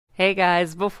Hey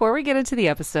guys, before we get into the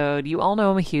episode, you all know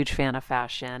I'm a huge fan of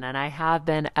fashion, and I have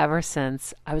been ever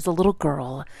since I was a little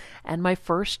girl. And my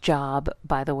first job,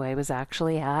 by the way, was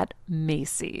actually at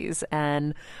Macy's.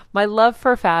 And my love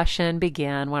for fashion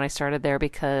began when I started there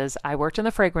because I worked in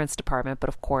the fragrance department, but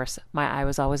of course, my eye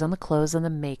was always on the clothes and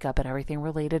the makeup and everything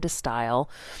related to style.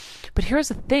 But here's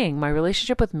the thing, my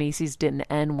relationship with Macy's didn't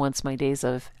end once my days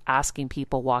of asking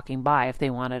people walking by if they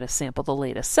wanted to sample the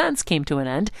latest scents came to an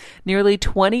end. Nearly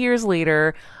 20 years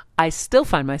later, I still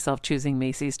find myself choosing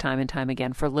Macy's time and time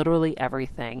again for literally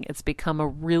everything. It's become a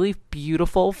really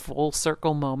beautiful full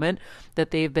circle moment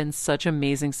that they've been such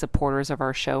amazing supporters of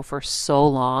our show for so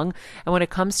long. And when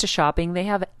it comes to shopping, they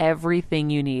have everything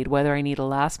you need, whether I need a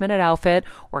last minute outfit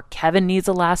or Kevin needs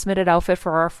a last minute outfit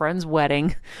for our friend's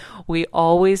wedding. We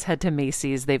always head to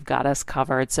Macy's. They've got us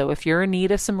covered. So if you're in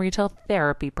need of some retail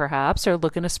therapy, perhaps, or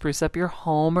looking to spruce up your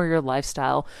home or your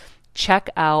lifestyle, check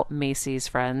out Macy's,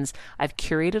 friends. I've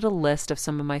curated a list of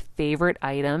some of my favorite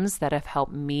items that have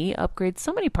helped me upgrade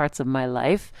so many parts of my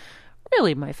life.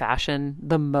 Really my fashion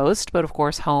the most, but of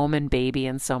course home and baby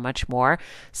and so much more.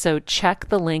 So check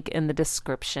the link in the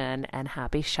description and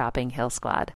happy shopping, Hill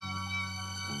Squad.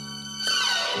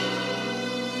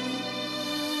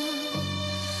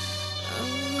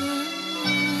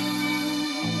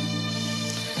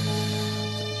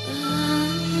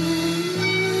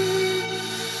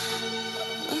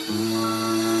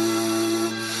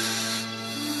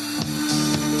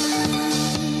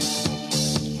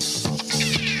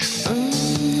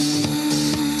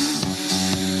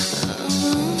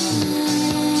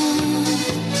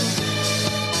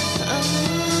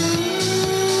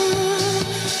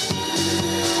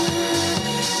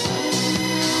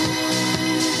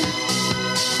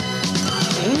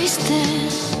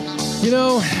 You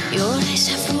know,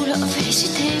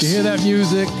 you hear that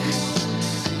music.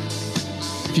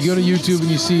 If you go to YouTube and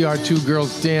you see our two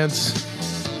girls dance,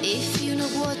 you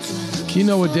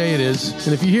know what day it is.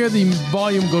 And if you hear the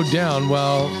volume go down,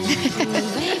 well,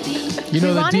 you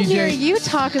know the DJ. Hear you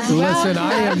talk as well. Listen,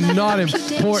 I am not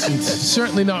important.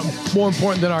 Certainly not more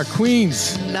important than our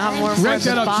queens. Not more important. Rank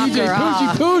that up, TJ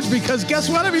Poochie Pooch, because guess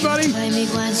what, everybody?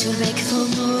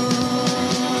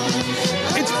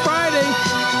 It's Friday.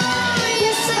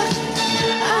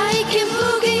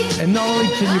 And not only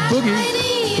can you boogie,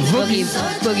 Boogie.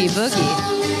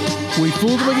 we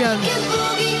fooled them again.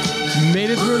 Made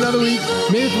it through another week.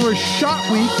 Made it through a shot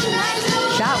week.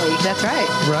 Shot week, that's right.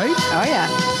 Right? Oh, yeah.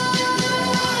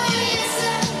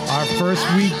 Our first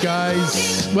week,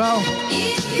 guys. Well,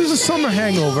 there's a summer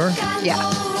hangover. Yeah,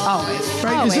 always.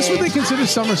 Right? Always. Is this what they consider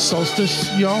summer solstice,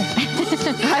 y'all?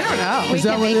 I don't know. We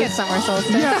can make it summer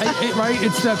solstice. Yeah, right?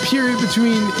 It's that period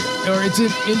between, or it's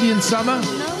in Indian summer.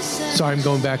 Sorry, I'm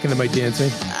going back into my dancing.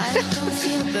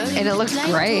 And it looks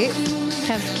great.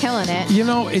 Kev's killing it. You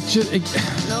know,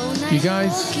 you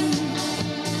guys,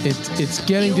 it's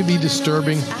getting to be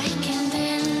disturbing.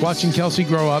 Watching Kelsey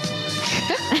grow up.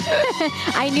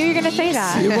 I knew you were going to say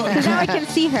that. Because now I can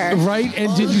see her. Right?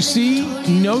 And did you see?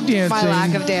 No dancing. My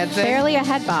lack of dancing. Barely a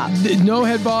head bob. No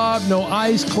head bob, no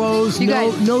eyes closed,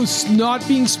 no not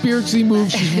being spiritually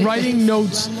moved. She's writing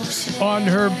notes on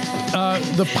her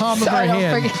the palm of her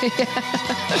hand.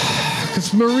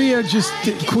 Because Maria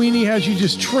Queenie has you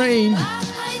just trained.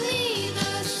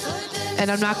 And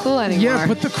I'm not cool anymore. Yeah,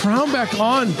 put the crown back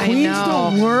on. Queens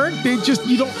don't work.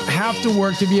 You don't have to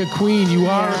work to be a queen. You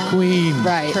are a queen.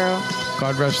 Right. True.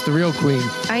 God rest the real queen.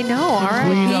 I know.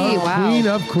 R.I.P. Wow. Queen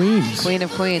of queens. Queen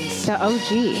of queens. The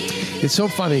OG. It's so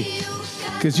funny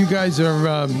because you guys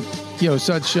are,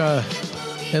 such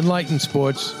enlightened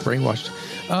sports, brainwashed.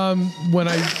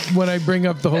 When I bring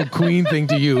up the whole queen thing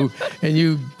to you and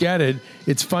you get it,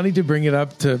 it's funny to bring it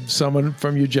up to someone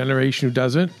from your generation who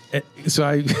doesn't. So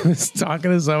I was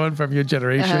talking to someone from your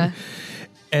generation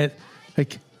and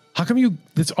like, how come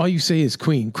that's all you say is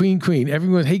queen, queen, queen.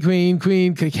 Everyone, hey queen,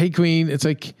 queen, hey queen. It's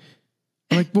like,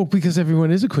 I'm like, well, because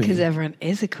everyone is a queen. Because everyone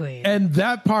is a queen. And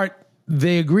that part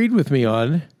they agreed with me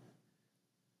on,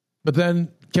 but then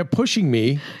kept pushing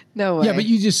me. No way. Yeah, but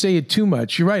you just say it too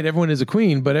much. You're right. Everyone is a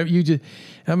queen, but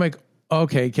I'm like,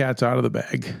 okay, cat's out of the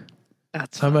bag.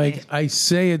 That's funny. I'm like, I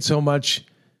say it so much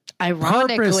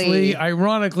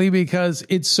ironically, because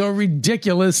it's so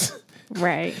ridiculous.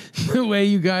 Right. The way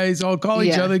you guys all call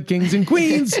each other kings and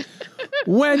queens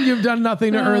when you've done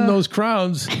nothing to earn those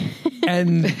crowns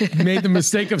and made the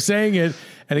mistake of saying it.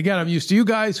 And again, I'm used to you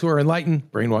guys who are enlightened,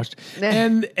 brainwashed.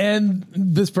 And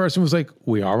this person was like,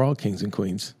 we are all kings and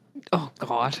queens. Oh,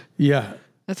 God. Yeah.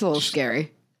 That's a little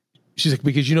scary. She's like,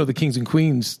 because the kings and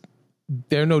queens,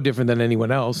 they're no different than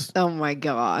anyone else. Oh, my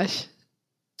gosh.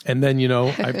 And then,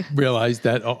 I realized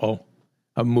that,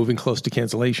 I'm moving close to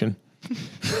cancellation.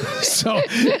 so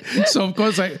of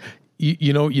course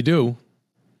you know what you do?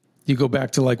 You go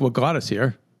back to like what got us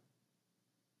here.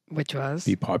 Which was?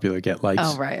 Be popular, get likes.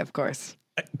 Oh, right. Of course.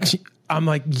 I'm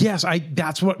like, yes,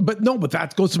 that's what, but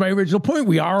that goes to my original point.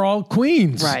 We are all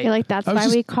queens. Right. You're like, that's I was why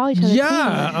just- we call each other.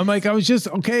 Yeah. queen. I'm like, I was just,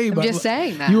 okay. I'm just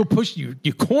saying that. You were pushed, you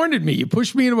cornered me. You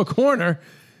pushed me into a corner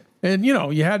and, you know,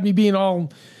 you had me being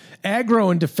all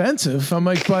aggro and defensive. I'm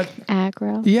like, but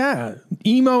Aggro. yeah,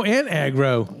 emo and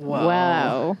aggro.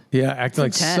 Whoa. Yeah. Acting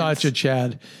like intense. such a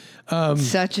Chad.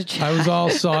 Such a I was all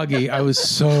soggy. I was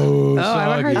so I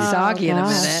haven't heard soggy. soggy in a God.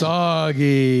 minute.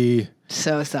 Soggy.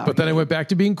 So sorry. But then I went back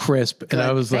to being crisp, Good. and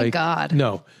I was Thank like, God.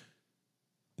 "No,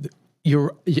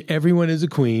 everyone is a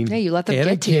queen, Yeah, you let them and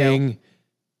get a to you. king,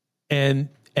 and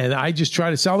I just try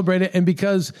to celebrate it. And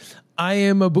because I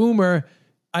am a boomer,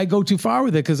 I go too far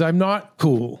with it because I'm not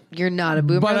cool. You're not a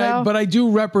boomer, though? But I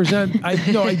do represent. I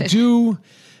do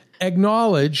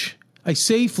acknowledge. I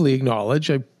safely acknowledge.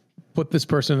 I put this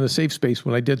person in a safe space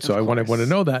when I did so. I want everyone to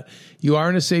know that you are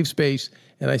in a safe space,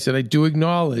 and I said I do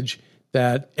acknowledge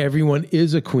that everyone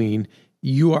is a queen.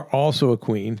 You are also a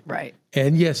queen. Right.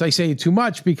 And yes, I say it too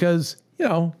much because, you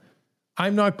know,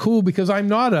 I'm not cool because I'm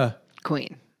not a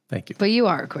Queen. thank you. But you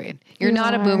are a queen. You're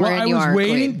not a are. boomer Well, and I you was are a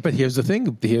waiting, queen. but here's the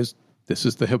thing. This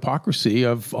is the hypocrisy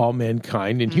of all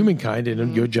mankind and humankind and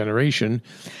in your generation,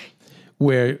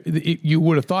 where you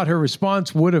would have thought her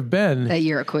response would have been, That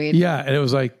you're a queen. yeah. And it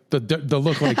was like the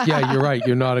look like, yeah, you're right.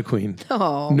 You're not a queen.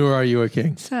 Oh, Nor are you a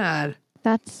king. sad.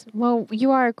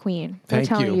 You are a queen. Thank We're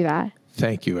telling you. you that.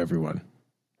 Thank you, everyone.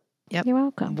 Yep. You're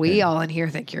welcome. We all in here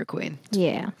think you're a queen.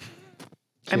 Yeah.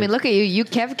 I mean, look at you. You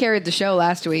Kev carried the show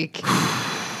last week.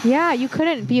 Yeah, you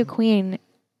couldn't be a queen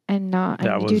and not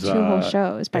That and do was, 2 whole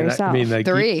shows by and yourself. I mean, like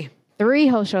 3. 3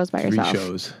 whole shows by 3 yourself.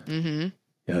 shows. Mm-hmm.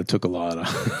 Yeah, it took a lot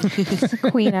of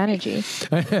Queen energy.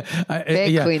 Big queen I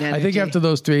think energy. after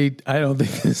those 3, I don't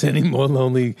think there's any more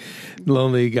lonely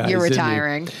guys. You're in me.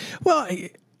 retiring. Well,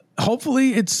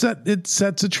 hopefully it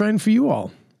sets a trend for you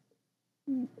all.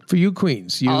 For you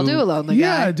queens. I'll do a lonely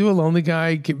guy. Yeah, do a lonely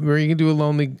guy. Marie can do a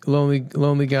lonely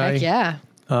guy. Heck yeah.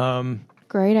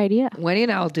 Great idea. Mm-hmm. Winnie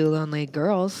and I will do lonely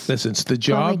girls. Listen, it's the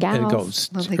job, and it gals.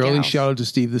 goes. Lonely Early gals. shout out to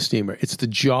Steve the Steamer. It's the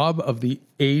job of the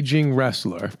aging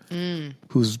wrestler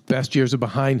whose best years are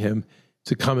behind him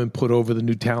to come and put over the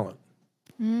new talent.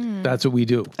 That's what we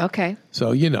do. Okay.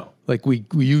 So, you know, like we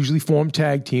usually form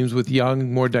tag teams with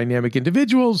young, more dynamic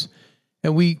individuals,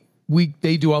 and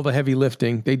they do all the heavy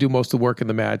lifting. They do most of the work in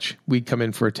the match. We come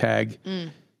in for a tag,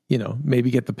 you know,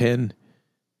 maybe get the pin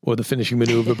or the finishing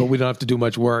maneuver, but we don't have to do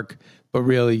much work. But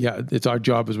really, yeah, it's our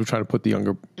job as we're trying to put the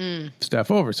younger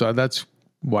staff over. So that's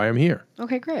why I'm here.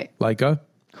 Okay, great. Leica,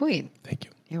 Queen. thank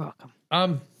you. You're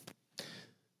welcome.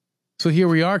 So here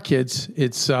we are, kids.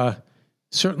 It's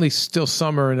certainly still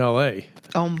summer in LA.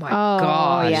 Oh my Oh,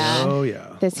 gosh. yeah. Oh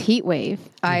yeah, This heat wave.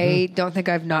 I don't think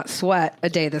I've not sweat a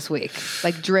day this week.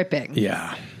 Like dripping.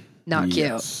 yeah. Not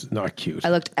Yes, not cute. cute. I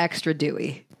looked extra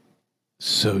dewy.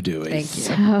 So dewy. Thank you.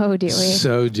 So dewy.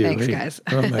 So dewy. Thanks, guys.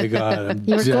 Oh my god, I'm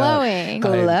You're dead. glowing.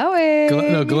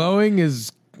 Glowing. Glowing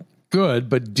is good,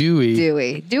 but dewy.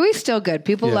 Dewy. Dewy's still good.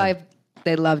 People Yeah.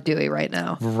 they love dewy right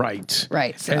now. Right.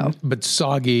 Right. So But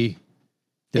soggy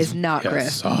is not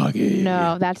crisp. Soggy.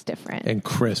 No, that's different. And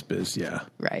crisp is, yeah.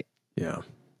 Right. Yeah.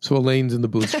 So Elaine's in the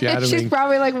booth shadowing. She's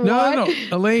probably like, what? No.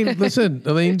 Elaine, listen.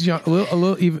 Elaine's young, a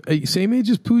little even, same age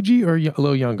as Pooji or a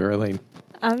little younger, Elaine?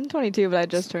 I'm 22, but I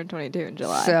just turned 22 in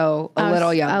July. So a I was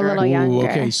little younger. A little Ooh, younger.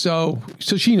 okay. So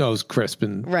she knows crisp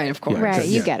and Right, of course. yeah, Right, good,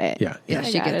 you yeah, get it. Yeah. Yeah, I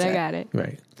she got gets it. it. I got it.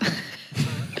 Right.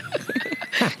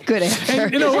 Good answer.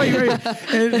 And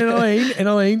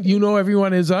Elaine, you know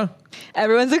everyone is a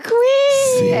Everyone's a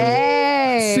queen.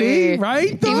 Hey. see,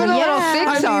 right? Even a little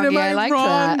Yeah. sing songy. am I like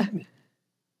wrong? that.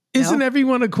 Isn't No?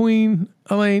 everyone a queen,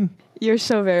 Elaine? You're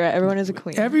so very right. Everyone is a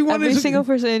queen. Everyone Every is a- single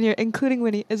person in here, including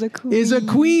Winnie, is a queen. Is a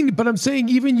queen, but I'm saying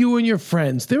even you and your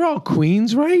friends, they're all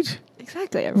queens, right?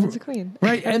 Exactly. Everyone's a queen.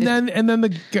 Right, and then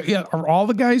are all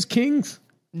the guys kings?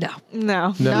 No.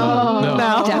 No. No, Definitely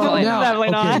not. Definitely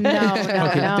not. No, no,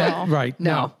 Okay, no. right.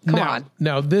 No, come on.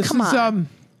 Now this Come is on.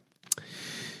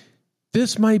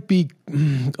 this might be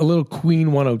a little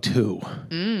Queen 102.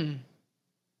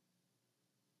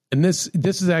 And this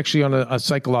is actually on a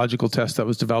psychological test that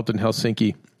was developed in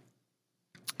Helsinki.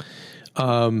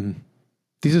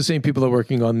 These are the same people that are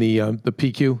working on the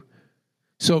PQ.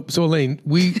 So Elaine,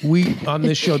 we on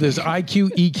this show there's IQ,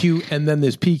 EQ, and then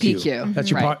there's PQ. PQ, That's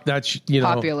your right. that's you know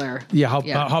Popular. Yeah, how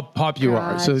Yeah. how popular you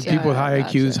are. So Gotcha, people with high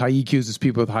gotcha. IQs, high EQs is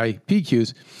people with high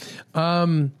PQs.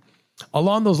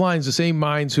 Along those lines, the same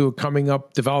minds who are coming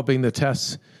up developing the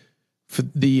tests for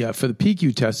the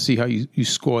PQ test, see how you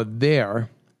score there.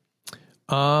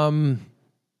 I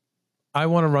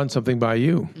want to run something by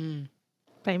you.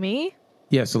 By me?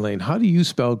 Yes, Elaine. How do you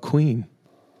spell queen?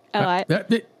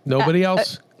 Nobody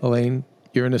else. Elaine,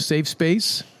 you're in a safe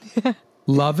space.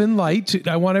 Love and light.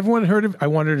 I want I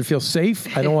want her to feel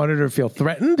safe. I don't want her to feel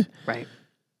threatened. Right.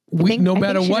 No I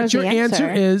matter think she what knows your the answer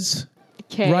answer. is,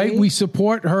 Okay. right? We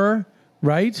support her,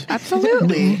 right?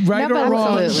 Absolutely. Right No, or but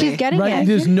wrong. absolutely. She's getting Right? it.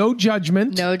 There's no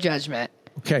judgment. No judgment.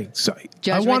 Okay, so I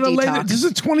Judgment want to lay detox. this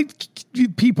is 20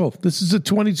 people. This is a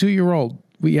 22-year-old.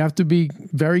 We have to be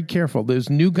very careful. There's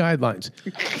new guidelines.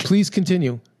 Please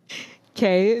continue.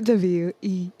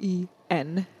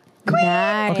 KWEEN.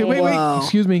 Nice. Okay, wait. Whoa.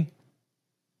 Excuse me,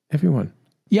 everyone.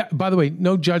 Yeah. By the way,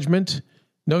 no judgment.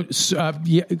 No.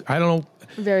 Yeah. I don't know.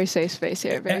 Very safe space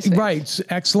here. Very safe. Right.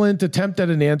 Excellent attempt at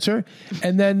an answer.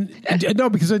 And then no,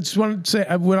 because I just want to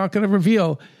say we're not going to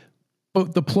reveal.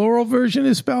 But the plural version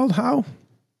is spelled how?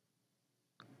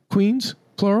 Queens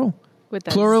plural. With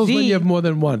the Plural is Z. when you have more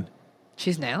than one.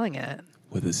 She's nailing it.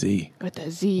 With a Z. With the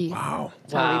Z. Wow.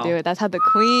 That's how we do it. That's how the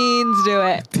queens do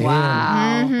it.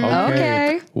 Wow.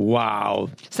 Okay. Wow.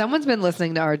 Someone's been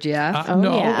listening to RGF.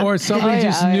 No, yeah. or someone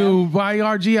just knew by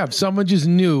RGF. Someone just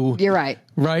knew, You're right.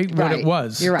 right, what Right. it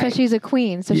was. You're right. Because she's a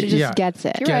queen, so she just Yeah. gets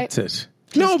it. Gets it.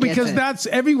 No, gets because it. that's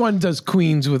everyone does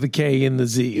Queens with a K and the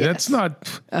Z. That's not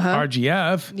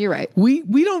RGF. You're right. We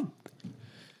don't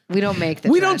We don't make the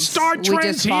we don't trends. start We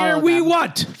trends just follow here. We them.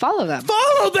 what? Follow them.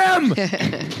 Follow them.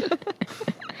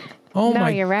 Oh No, my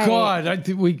you're right. God! I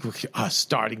think we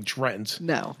starting trends.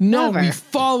 No. No, Never. we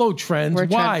follow trends. We're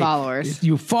Why? trend followers.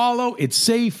 You follow. It's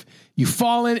safe. You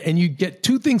fall in, and you get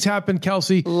two things happen.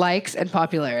 Kelsey, Likes and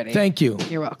popularity. thank you.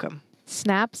 You're welcome.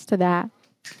 Snaps to that.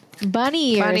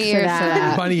 Bunny ears, Bunny to, ears to that.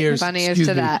 that. Bunny ears. Bunny ears Excuse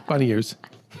to me. that. Bunny ears.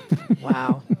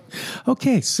 Wow.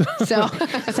 Okay, so So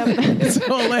Elaine,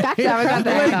 we got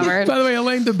that covered. by the way,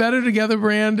 Elaine, the Better Together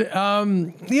brand,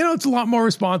 it's a lot more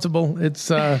responsible.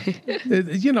 It's,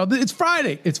 it's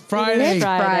Friday. It's Friday.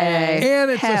 Friday.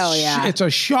 And it's Hell yeah. it's a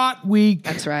shot week,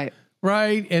 That's right.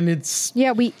 right? And it's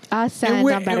Yeah, we ascend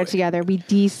we're- on Better Together. We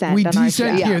descend we on our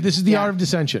descend show. here. This is the Yeah. art of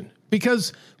dissension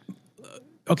because,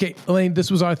 okay, Elaine, this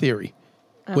was our theory.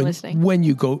 I'm listening. When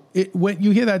you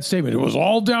hear that statement, it was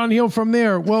all downhill from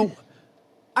there. Well,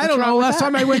 I don't know. wrong with Last that?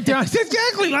 time I went down,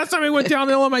 exactly. Last time I went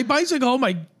downhill on my bicycle,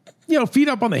 my feet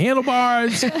up on the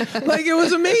handlebars, like it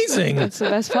was amazing. That's the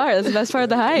best part. That's the best part of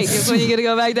the hike. Is when you get to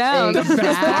go back down. The best part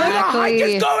of the hike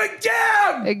is Exactly. going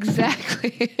down.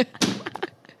 Exactly.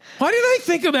 Why did I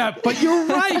think of that? But you're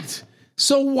right.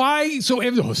 So why? So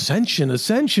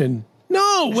ascension.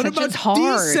 No. What about Ascension's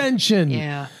hard. descension?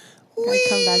 Yeah.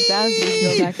 Come back down so you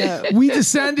can go back up. We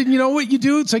descend, and you know what you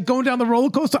do? It's like going down the roller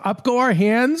coaster. Up go our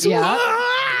hands. Yeah.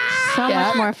 Ah! So Yeah.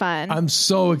 much more fun. I'm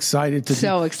so excited to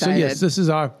So do. excited. So yes, this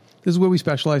is where we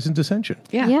specialize in dissension,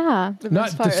 Yeah. yeah. The not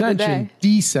best part of the dissension, day.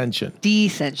 descension.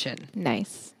 Descension.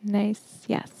 Nice.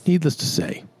 Yes. Needless to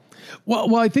say,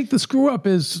 well, I think the screw up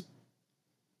is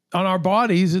on our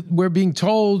bodies. We're being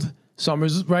told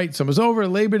summer's over,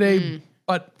 Labor Day,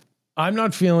 but I'm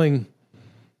not feeling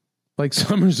like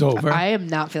summer's over. I am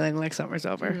not feeling like summer's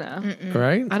over. No.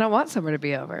 Right? I don't want summer to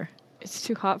be over. It's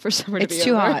too hot for summer to be It's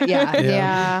too over. hot. Yeah.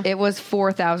 Yeah. It was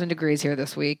 4,000 degrees here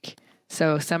this week.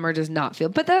 So summer does not feel.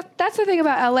 But that's the thing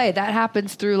about LA. That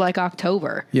happens through like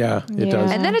October. Yeah, it Yeah.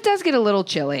 does. And then it does get a little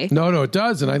chilly. No, it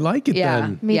does, and I like it. Yeah.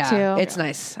 Then Me yeah, too. It's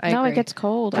nice. I No, agree. it gets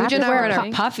cold. Pooja and I After were in our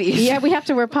work. puffies. Yeah, we have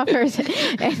to wear puffers and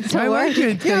to I work. like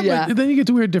it. Yeah, Yeah. but then you get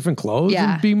to wear different clothes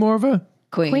Yeah. and be more of a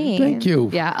Queen. thank you,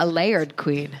 Yeah, a layered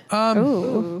queen.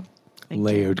 Ooh,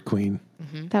 layered queen.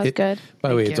 that was good. By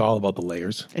the way, Thank it's you. all about the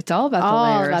layers. It's all about the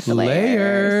All layers. about the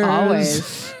layers.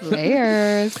 Always.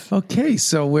 Layers. Okay,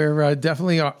 so we're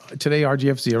definitely today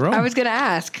RGF 0. I was going to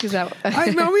ask. Is that I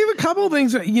know we have a couple of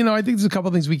things. I think there's a couple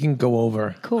of things we can go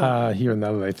over. Cool. Here and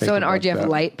now that I think. so an about RGF that.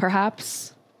 light,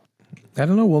 perhaps? I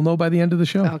don't know. We'll know by the end of the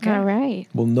show. Okay. All right.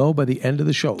 We'll know by the end of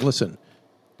the show. Listen,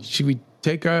 should we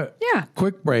take a Yeah.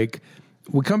 quick break?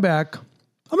 We come back.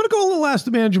 I'm going to go a little Ask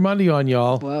the Manager Monday on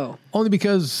y'all. Whoa. Only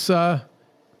because I'm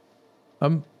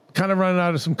kind of running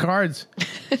out of some cards.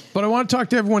 But I want to talk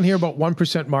to everyone here about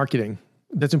 1% marketing.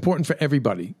 That's important for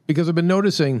everybody because I've been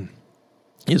noticing,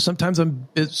 sometimes I'm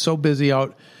so busy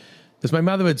out, as my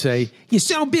mother would say, you're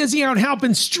so busy out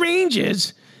helping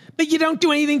strangers, but you don't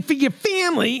do anything for your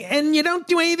family and you don't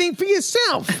do anything for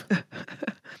yourself.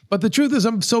 But the truth is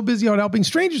I'm so busy out helping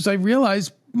strangers, I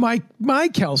realize my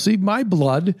Kelsey, my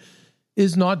blood,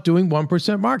 is not doing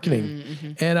 1% marketing.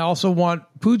 Mm-hmm. And I also want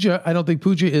Pooja. I don't think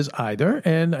Pooja is either.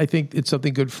 And I think it's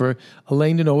something good for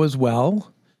Elaine to know as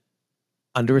well.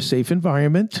 under a safe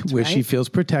environment where she feels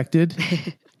protected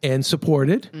and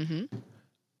supported.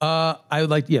 I'd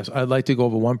like to go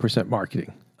over 1%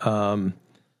 marketing.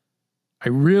 I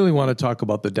really want to talk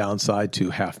about the downside to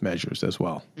half measures as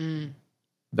well,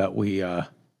 that we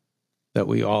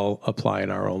all apply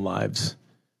in our own lives.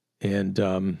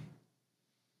 And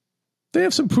they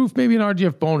have some proof, maybe an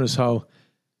RGF bonus, how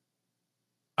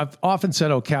I've often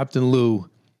said how Captain Lou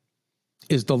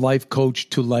is the life coach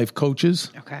to life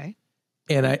coaches. Okay.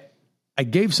 And I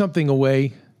gave something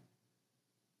away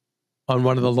on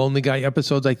one of the Lonely Guy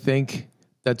episodes, I think,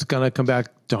 that's going to come back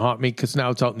to haunt me because now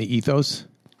it's out in the ethos.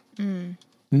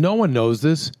 No one knows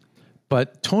this,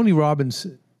 but Tony Robbins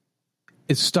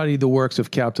has studied the works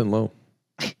of Captain Lou.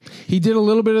 He did a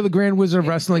little bit of the Grand Wizard of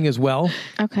Wrestling as well.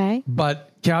 Okay.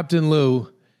 But Captain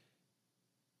Lou,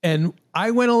 and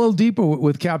I went a little deeper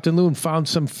with Captain Lou and found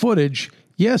some footage,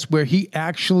 yes, where he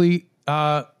actually,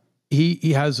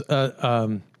 he was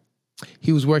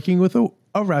working with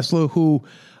a wrestler who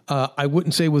I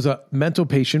wouldn't say was a mental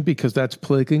patient because that's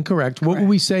politically incorrect. What would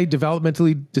we say?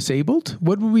 Developmentally disabled?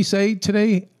 What would we say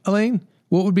today, Elaine?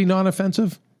 What would be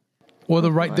non-offensive? Or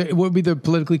what would be the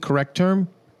politically correct term?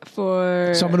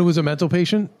 For Someone who was a mental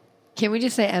patient? Can we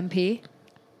just say MP?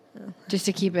 Just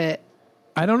to keep it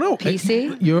I don't know.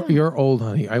 PC? You're old,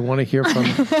 honey. I want to hear from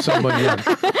someone young.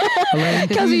 Elaine,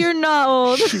 because you're not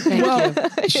old.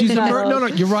 she's no,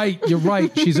 you're right. You're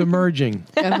right. She's emerging.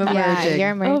 I'm emerging. Yeah,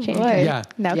 you're emerging. Oh, boy. Yeah.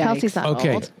 No, Yikes. Kelsey's not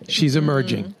Okay. old. She's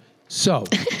emerging. So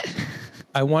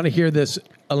I want to hear this,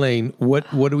 Elaine. What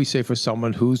do we say for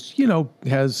someone who's,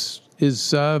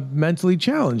 is mentally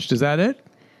challenged? Is that it?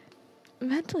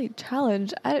 Mentally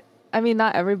challenged. I mean,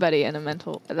 not everybody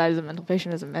that is a mental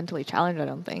patient is mentally challenged, I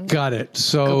don't think. Got it.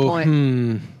 So, Good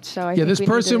point. So I think this we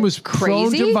need person to- was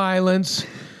prone to Crazy? violence,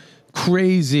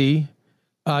 crazy,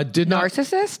 did not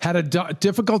Narcissist? had a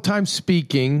difficult time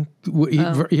speaking.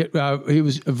 He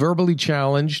was verbally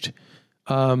challenged.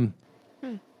 So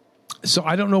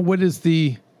I don't know what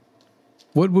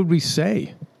would we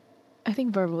say? I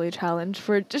think verbally challenged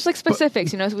for just like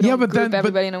specifics, so we don't group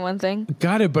everybody into one thing.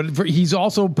 Got it. But he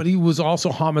was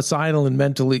also homicidal and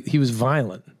mentally, he was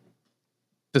violent.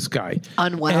 This guy.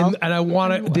 Unwell. And I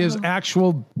want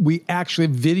to, we actually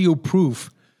have video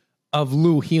proof of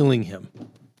Lou healing him.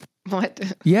 What?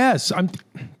 Yes, I'm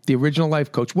the original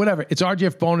life coach. Whatever. It's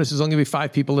RGF bonus. There's only going to be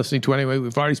 5 people listening to it anyway.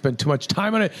 We've already spent too much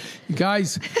time on it. You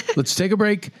guys, let's take a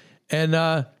break and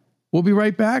we'll be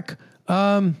right back.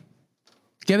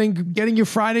 Getting your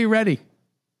Friday ready.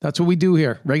 That's what we do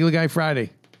here. Regular Guy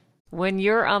Friday. When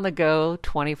you're on the go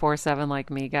 24/7 like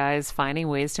me, guys, finding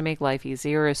ways to make life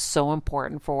easier is so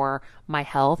important for my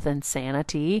health and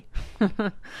sanity.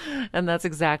 And that's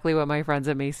exactly what my friends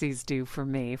at Macy's do for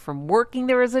me. From working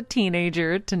there as a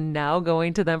teenager to now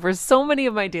going to them for so many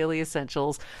of my daily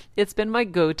essentials, it's been my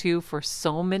go-to for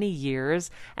so many years.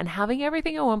 And having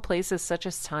everything in one place is such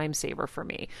a time saver for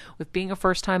me. With being a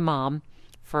first-time mom,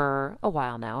 for a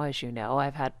while now, as you know,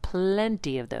 I've had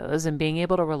plenty of those, and being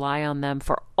able to rely on them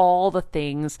for all the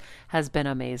things has been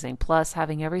amazing. Plus,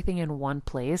 having everything in one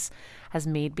place has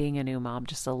made being a new mom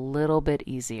just a little bit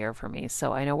easier for me.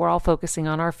 So I know we're all focusing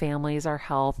on our families, our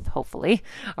health, hopefully,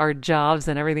 our jobs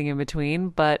and everything in between,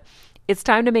 but it's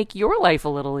time to make your life a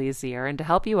little easier. And to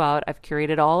help you out, I've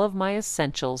curated all of my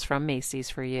essentials from Macy's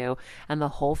for you and the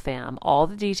whole fam. All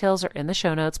the details are in the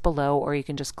show notes below, or you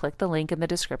can just click the link in the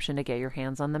description to get your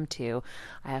hands on them too.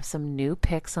 I have some new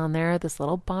picks on there. This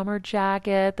little bomber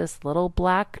jacket, this little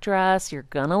black dress. You're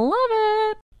gonna love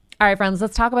it. All right, friends,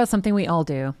 let's talk about something we all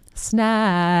do.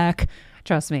 Snack.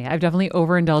 Trust me, I've definitely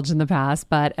overindulged in the past,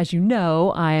 but as you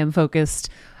know, I am focused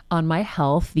on my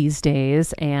health these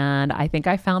days, and I think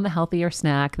I found the healthier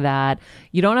snack that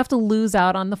you don't have to lose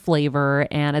out on the flavor,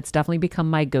 and it's definitely become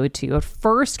my go-to. It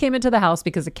first came into the house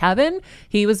because of Kevin.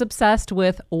 He was obsessed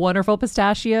with Wonderful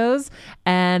Pistachios,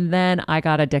 and then I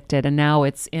got addicted, and now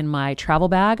it's in my travel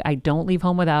bag. I don't leave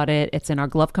home without it. It's in our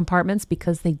glove compartments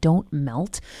because they don't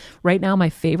melt. Right now, my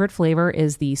favorite flavor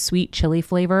is the sweet chili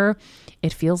flavor.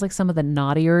 It feels like some of the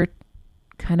naughtier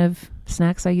kind of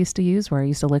snacks I used to use, where I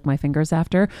used to lick my fingers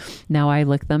after. Now I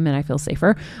lick them and I feel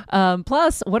safer.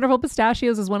 Plus, Wonderful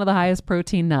Pistachios is one of the highest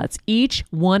protein nuts. Each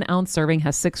 1 ounce serving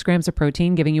has 6 grams of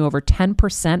protein, giving you over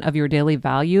 10% of your daily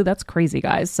value. That's crazy,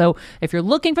 guys. So if you're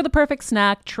looking for the perfect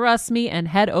snack, trust me and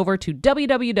head over to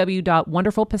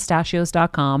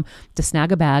www.wonderfulpistachios.com to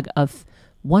snag a bag of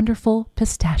Wonderful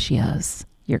Pistachios.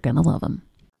 You're going to love them.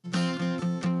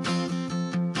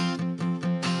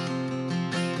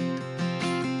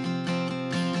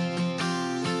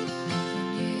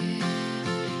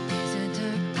 Isn't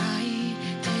the right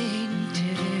thing to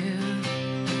do?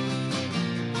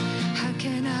 How can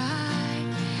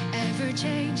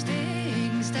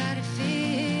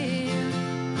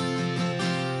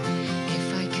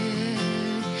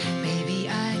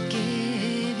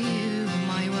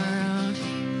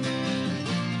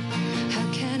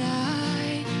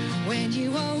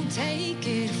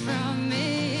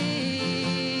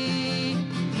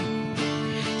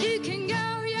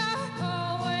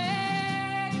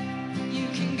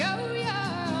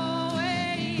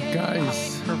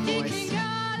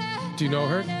Do you know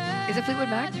her? Is it Fleetwood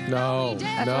Mac? No,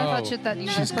 That's no. what I thought shit that you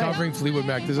guys She's played. covering Fleetwood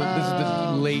Mac. This is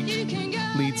the late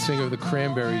lead singer of the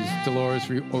Cranberries, Dolores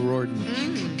O'Riordan.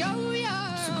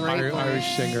 Great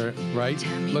Irish singer, right?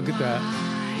 Look at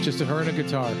that. Just her and a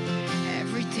guitar.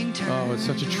 Oh, it's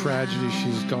such a tragedy.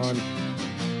 She's gone.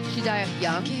 She died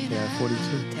young. Yeah, 42.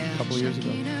 A couple of years ago.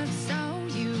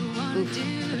 Oof,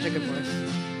 such a good voice.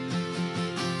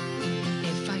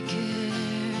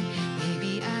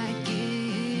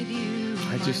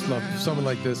 I just love someone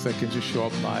like this that can just show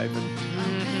up live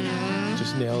and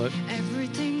just nail it.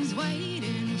 Everything's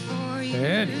waiting for you.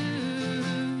 And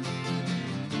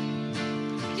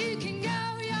You can go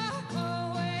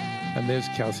your way. And there's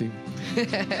Kelsey.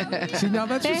 See, now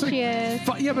that's There just she is.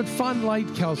 yeah, but fun light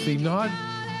Kelsey, not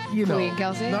Queen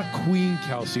Kelsey? not Queen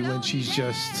Kelsey when she's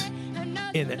just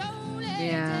in it.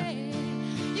 Yeah.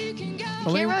 You can go.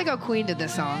 Can't really go Queen to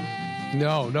this song.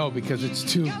 No, because it's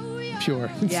too pure.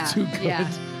 It's Yeah. too good.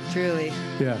 Yeah. Truly.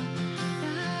 Yeah,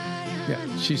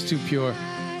 she's too pure.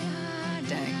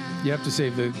 Dang. You have to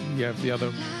save the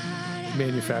other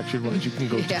manufactured ones. You can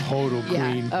go Yeah. total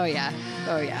Queen. Yeah. Oh yeah.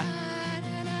 Oh yeah.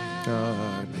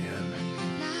 Oh man.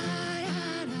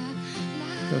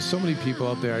 There's so many people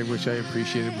out there I wish I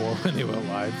appreciated more when they were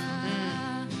alive.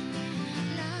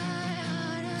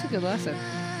 It's a good lesson.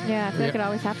 Yeah, I feel like Yeah. it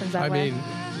always happens that I way. mean,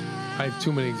 I have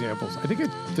too many examples. I think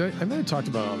I might have talked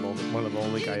about it on one of the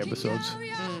Only Guy episodes.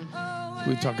 We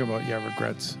were talking about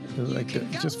regrets. Like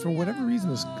just for whatever reason,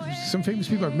 there's some famous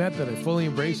people I've met that I fully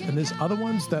embrace, and there's other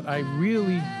ones that I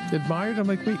really admired. I'm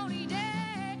like, wait,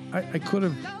 I could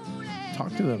have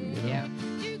talked to them. You know? Yeah.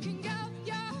 You can go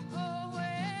your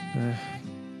way.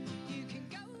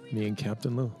 Me and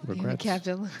Captain Lou. Regrets.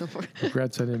 Captain.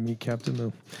 Regrets I didn't meet Captain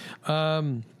Lou.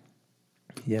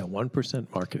 1%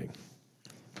 marketing.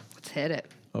 Let's hit it.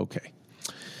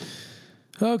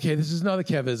 Okay, this is another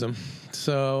Kevism.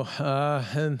 So,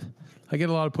 and I get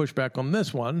a lot of pushback on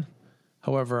this one.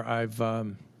 However,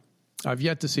 I've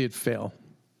yet to see it fail,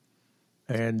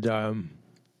 and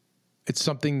it's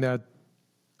something that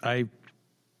I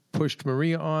pushed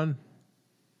Maria on,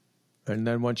 and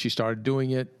then once she started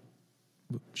doing it,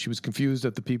 she was confused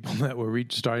at the people that were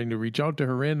starting to reach out to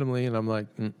her randomly, and I'm like,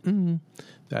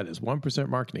 that is 1%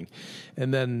 marketing.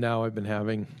 And then now I've been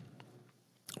having,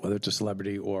 whether it's a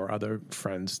celebrity or other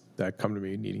friends that come to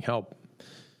me needing help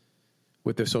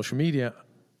with their social media,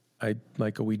 are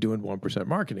we doing 1%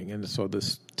 marketing? And so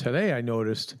today I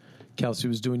noticed Kelsey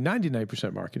was doing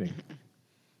 99% marketing.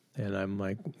 And I'm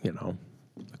like,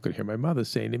 I could hear my mother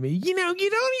saying to me, you don't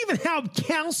even help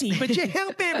Kelsey, but you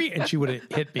help and she would have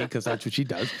hit me because that's what she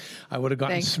does. I would have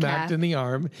gotten Thanks, smacked Kath. in the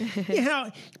arm.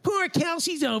 Poor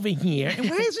Kelsey's over here. And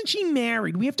why isn't she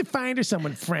married? We have to find her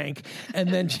someone, Frank. And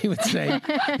then she would say,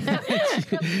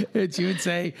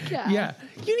 yeah,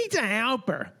 you need to help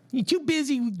her. You're too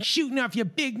busy shooting off your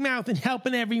big mouth and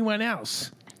helping everyone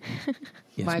else.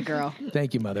 Yes. My girl.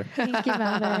 Thank you, Mother. Thank you,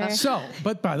 Mother. So,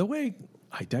 but by the way,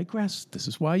 I digress. This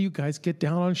is why you guys get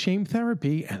down on shame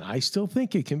therapy, and I still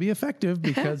think it can be effective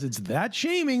because it's that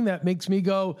shaming that makes me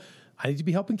go, I need to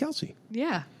be helping Kelsey.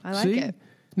 Yeah, I like See? it.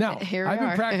 Now, Here we I've been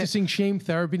are. practicing shame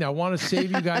therapy. Now, I want to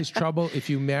save you guys trouble. If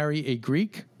you marry a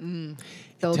Greek,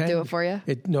 They'll do it for you.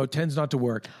 it tends not to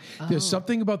work. There's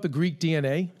something about the Greek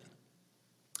DNA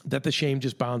that the shame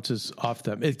just bounces off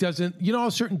them. It doesn't,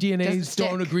 certain Doesn't DNAs stick.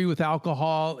 don't agree with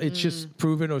alcohol. It's just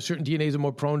proven, or certain DNAs are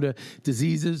more prone to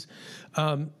diseases.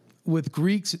 With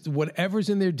Greeks, whatever's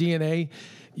in their DNA,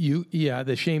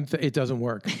 the shame, it doesn't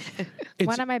work.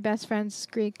 One of my best friends,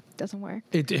 Greek, doesn't work.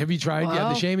 Have you tried? Yeah, Wow.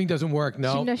 the shaming doesn't work.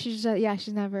 No. She's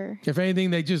never. If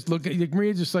anything, they just look at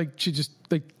Maria, she just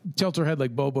tilts her head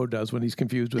like Bobo does when he's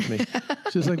confused with me.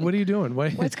 She's like, "What are you doing?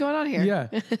 What's going on here?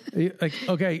 Yeah,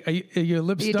 okay. Are your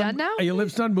lips You done now? Are your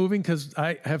lips done moving? Because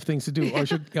I have things to do,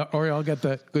 or I'll get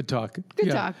the good talk.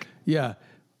 Good talk. Yeah,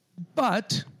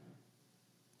 but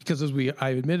because I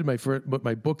admitted what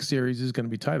my book series is going to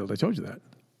be titled. I told you that.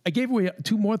 I gave away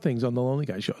 2 more things on the Lonely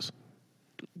Guy shows.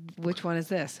 Which one is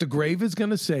this? The Grave is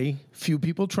going to say few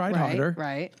people tried harder.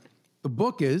 Right. The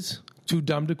book is Too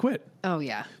Dumb to Quit. Oh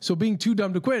yeah. So being too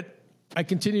dumb to quit, I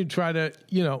continue to try to,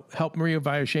 help Maria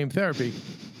via shame therapy.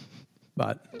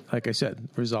 But like I said,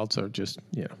 results are just,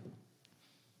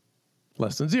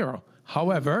 less than 0.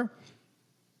 However,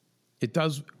 it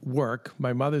does work.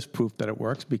 My mother's proof that it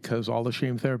works because all the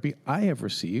shame therapy I have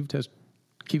received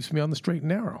keeps me on the straight and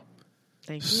narrow.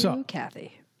 Thank So- you,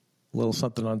 Kathy. A little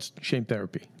something on shame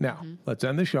therapy. Now, let's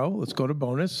end the show. Let's go to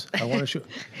bonus. I want to show.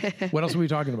 What else are we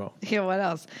talking about? Yeah. What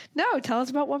else? No. Tell us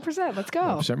about 1%. Let's go.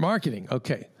 1% marketing.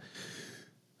 Okay.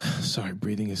 Sorry,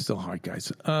 breathing is still hard,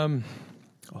 guys.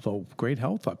 Although, great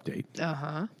health update.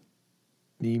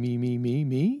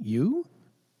 Me, you?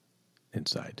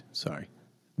 Inside. Sorry.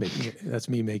 That's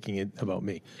me making it about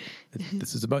me.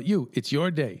 This is about you. It's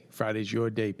your day. Friday's your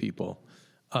day, people.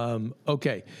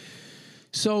 Okay.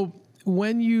 So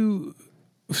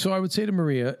I would say to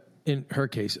Maria, in her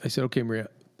case, I said, okay, Maria,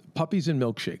 puppies and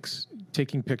milkshakes,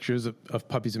 taking pictures of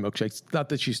puppies and milkshakes. Not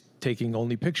that she's taking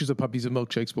only pictures of puppies and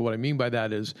milkshakes, but what I mean by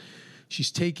that is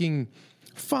she's taking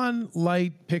fun,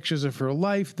 light pictures of her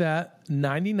life that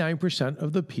 99%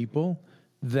 of the people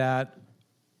that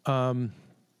follow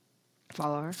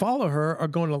her are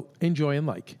going to enjoy and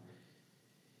like.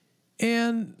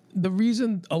 And the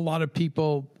reason a lot of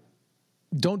people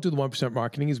don't do the 1%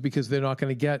 marketing is because they're not going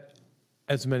to get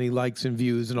as many likes and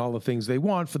views and all the things they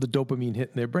want for the dopamine hit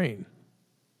in their brain,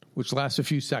 which lasts a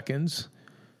few seconds.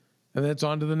 And then it's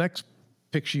on to the next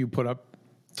picture you put up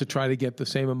to try to get the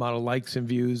same amount of likes and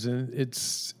views. And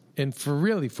for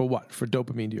what? For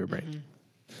dopamine to your brain.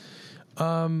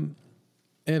 And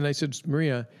I said,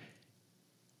 Maria,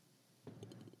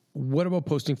 what about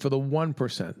posting for the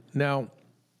 1%? Now,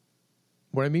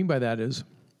 what I mean by that is,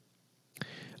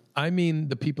 I mean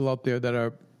the people out there that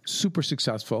are super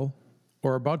successful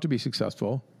or about to be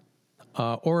successful,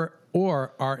 or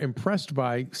are impressed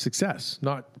by success,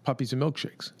 not puppies and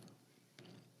milkshakes.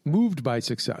 Moved by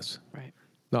success, Right.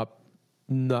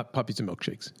 Not puppies and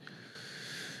milkshakes.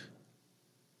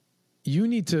 You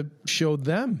need to show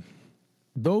them,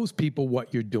 those people,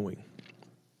 what you're doing.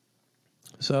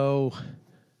 So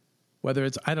whether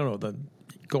it's, I don't know,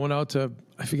 going out to,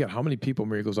 I forget how many people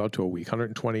Maria goes out to a week,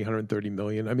 120, 130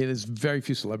 million. I mean, there's very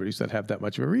few celebrities that have that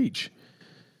much of a reach.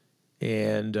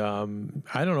 And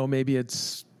I don't know, maybe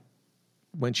it's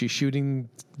when she's shooting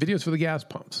videos for the gas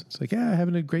pumps. It's like, yeah,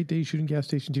 having a great day shooting gas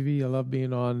station TV. I love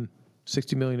being on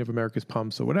 60 million of America's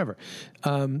pumps or whatever.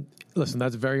 Listen,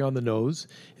 that's very on the nose.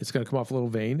 It's going to come off a little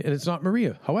vain, and it's not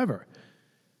Maria. However,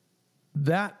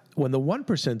 that when the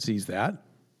 1% sees that,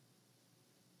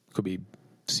 could be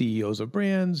CEOs of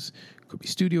brands, could be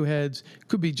studio heads,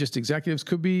 could be just executives,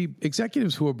 could be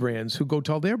executives who are brands who go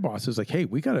tell their bosses like, hey,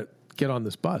 we got to get on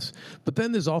this bus. But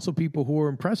then there's also people who are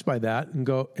impressed by that and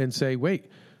go and say, wait,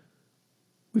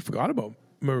 we forgot about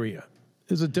Maria.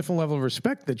 There's a different level of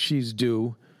respect that she's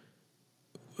due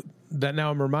that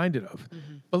now I'm reminded of.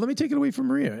 Mm-hmm. But let me take it away from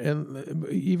Maria, and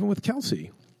even with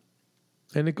Kelsey.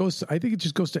 And it goes, I think it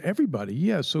just goes to everybody.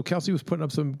 Yeah, so Kelsey was putting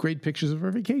up some great pictures of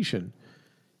her vacation.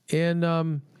 And,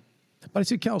 but I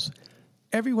said, Kels,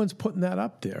 everyone's putting that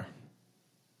up there.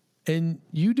 And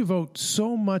you devote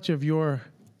so much of your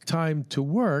time to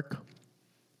work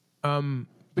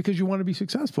because you want to be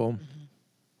successful.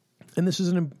 Mm-hmm. And this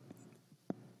is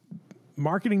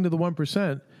marketing to the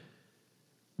 1%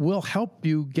 will help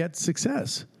you get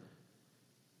success.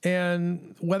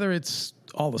 And whether it's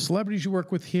all the celebrities you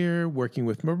work with here, working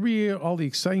with Maria, all the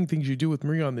exciting things you do with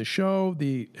Maria on the show,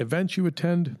 the events you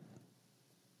attend,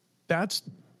 that's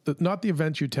not the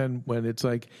events you attend when it's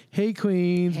like, hey,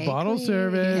 Queens, bottle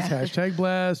service, hashtag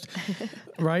blessed,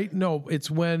 right? No, it's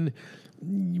when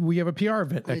we have a PR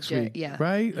event next week,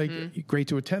 right? Like, great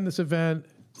to attend this event,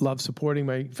 love supporting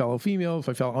my fellow females,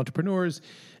 my fellow entrepreneurs,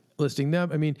 listing them.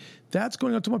 I mean, that's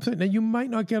going out to 1%. Now, you might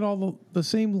not get all the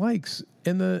same likes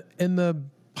in the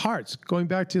hearts. Going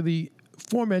back to the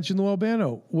aforementioned Lou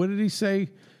Albano, what did he say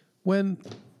when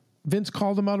Vince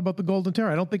called him out about the Golden Terror?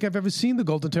 I don't think I've ever seen the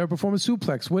Golden Terror perform a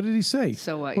suplex. What did he say?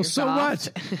 So what? Well, so soft.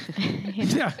 what?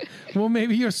 Yeah. Well,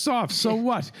 maybe you're soft. So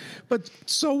what? But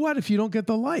so what if you don't get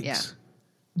the likes? Yeah.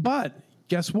 But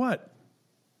guess what?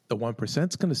 The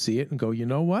 1%'s going to see it and go, you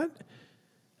know what?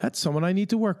 That's someone I need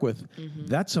to work with. Mm-hmm.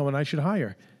 That's someone I should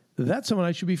hire. That's someone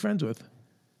I should be friends with.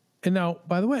 And now,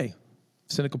 by the way,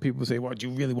 cynical people will say, well, do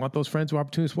you really want those friends or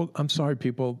opportunities? Well, I'm sorry,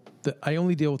 people. I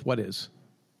only deal with what is.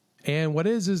 And what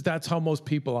is that's how most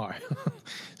people are.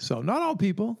 So not all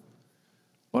people,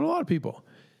 but a lot of people.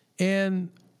 And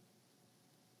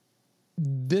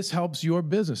this helps your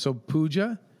business. So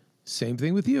Pooja, same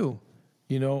thing with you.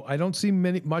 You know, I don't see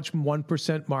much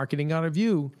 1% marketing out of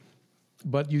you,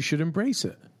 but you should embrace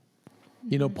it.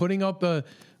 You know, putting out the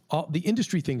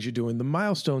industry things you're doing, the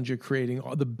milestones you're creating,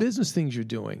 all the business things you're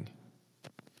doing.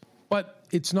 But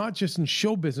it's not just in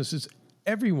show business, it's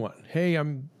everyone. Hey,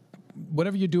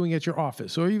 whatever you're doing at your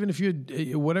office, or even if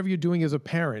whatever you're doing as a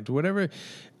parent, whatever,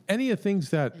 any of the things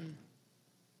that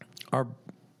are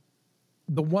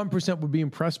the 1% would be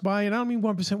impressed by. And I don't mean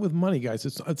 1% with money, guys.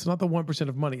 It's not the 1%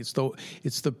 of money.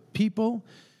 It's the people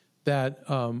that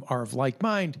are of like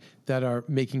mind, that are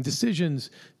making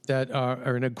decisions, that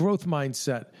are in a growth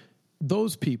mindset.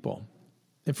 Those people,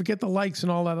 and forget the likes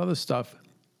and all that other stuff,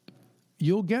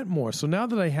 you'll get more. So now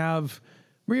that I have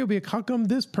Maria will be like, how come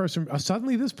this person,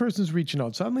 suddenly this person's reaching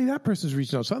out, suddenly that person's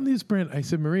reaching out, suddenly this brand. I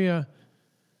said, Maria,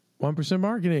 1%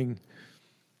 marketing.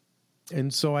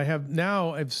 And so I have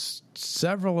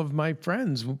several of my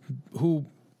friends who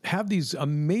have these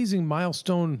amazing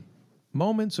milestone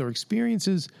moments or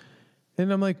experiences.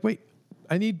 And I'm like, wait,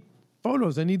 I need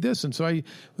photos. I need this. And so I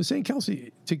was saying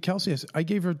to Kelsey, I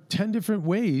gave her 10 different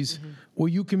ways where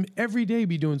you can every day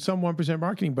be doing some 1%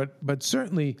 marketing, but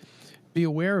certainly be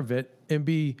aware of it and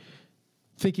be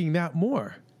thinking that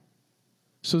more.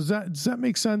 So does that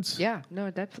make sense? Yeah, no,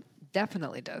 that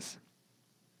definitely does.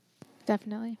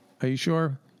 Definitely. Are you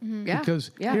sure? Yeah.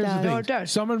 Because yeah, here's the thing. no, it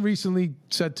does. Someone recently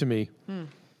said to me,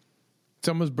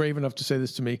 someone was brave enough to say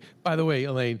this to me. By the way,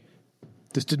 Elaine,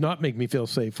 this did not make me feel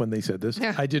safe when they said this.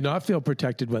 Yeah. I did not feel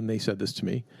protected when they said this to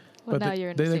me. Well, now they, you're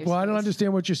in a they're like, safe well, I don't space.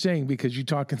 understand what you're saying because you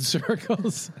talk in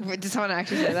circles. Did someone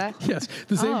actually say that? Yes.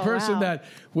 The same Oh, person wow. that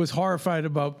was horrified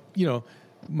about,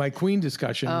 my Queen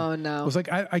discussion. Oh, no. Was like,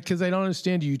 because I don't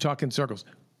understand you talk in circles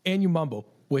and you mumble,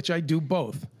 which I do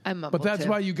both. I mumble, But that's too.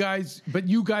 why you guys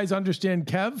understand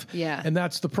Kev. Yeah. And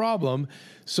that's the problem.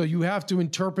 So you have to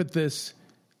interpret this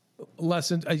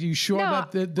lesson. Are you sure No,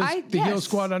 that the Heal yes.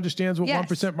 Squad understands what Yes.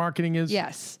 1% marketing is?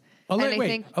 Yes. Elaine, And I wait.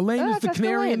 think- Elaine is the that's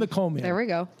canary Elaine. in the coal mine. There we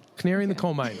go. Canary in the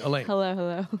coal mine. Elaine. Hello,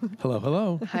 hello. Hello,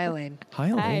 hello. Hi, Elaine. Hi,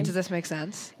 Elaine. Does this make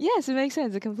sense? Yes, it makes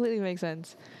sense. It completely makes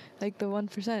sense. Like the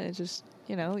 1%, it's just,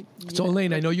 So,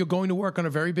 Elaine, I know you're going to work on a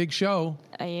very big show.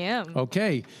 I am.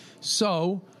 Okay.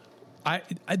 So, I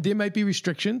there might be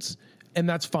restrictions, and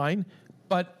that's fine.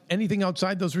 But anything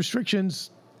outside those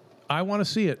restrictions, I want to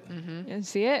see it. You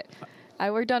see it?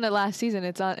 I worked on it last season.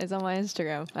 It's on my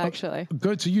Instagram, actually.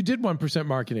 Good. So you did 1%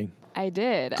 marketing. I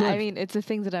did. Good. I mean, it's the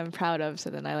things that I'm proud of, so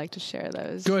then I like to share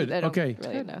those. Good. I don't Okay.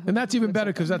 really know. And that's even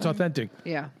better because that's authentic.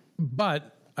 Yeah.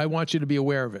 But I want you to be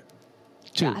aware of it,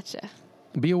 too. Gotcha.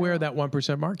 Be aware of that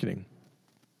 1% marketing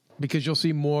because you'll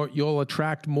see more, you'll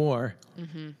attract more,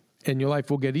 and your life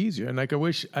will get easier. And like I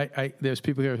wish there's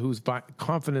people here whose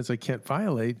confidence I can't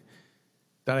violate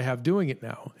that I have doing it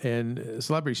now, and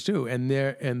celebrities too, and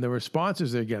the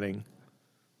responses they're getting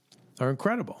are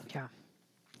incredible. Yeah.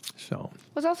 So Well,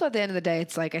 it's also at the end of the day,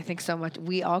 it's like I think so much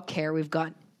we all care. We've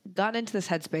gotten into this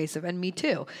headspace of, and me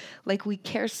too. Like we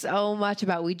care so much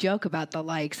about. We joke about the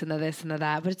likes and the this and the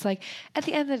that, but it's like at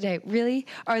the end of the day, really,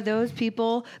 are those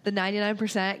people the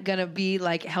 99% gonna be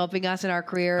like helping us in our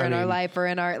career, in our mean, life, or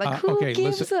in our like? Who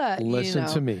gives a? Listen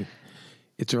to me.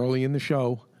 It's early in the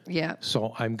show. Yeah.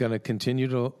 So I'm going to continue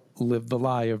to live the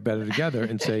lie of Better Together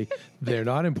and say they're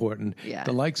not important. Yeah.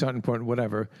 The likes aren't important,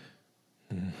 whatever.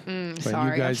 But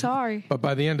Sorry, I'm sorry. But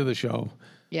by the end of the show,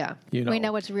 Yeah. you know. We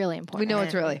know what's really We important. know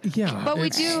it's really. Yeah. But we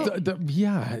it's do.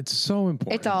 it's so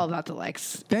important. It's all about the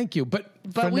likes. Thank you. But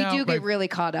But we now, do get my- really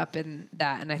caught up in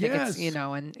that, and I think Yes. it's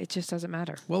and it just doesn't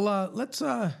matter. Well, let's.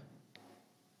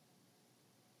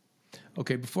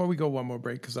 Okay, before we go one more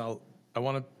break, because I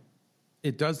want to.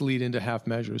 It does lead into half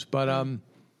measures, but Elaine,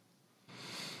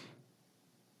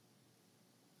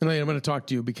 I'm going to talk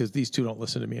to you because these two don't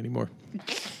listen to me anymore.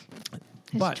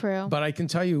 It's true. But I can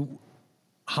tell you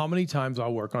how many times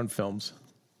I'll work on films,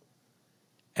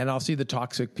 and I'll see the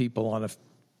toxic people on a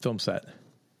film set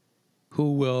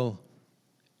who will.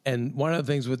 And one of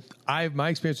the things with my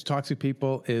experience with toxic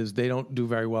people is they don't do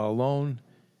very well alone.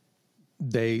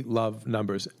 They love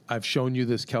numbers. I've shown you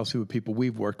this, Kelsey, with people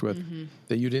we've worked with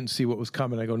that you didn't see what was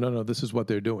coming. I go, no, this is what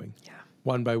they're doing. Yeah.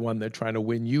 One by one, they're trying to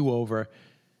win you over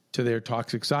to their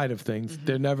toxic side of things.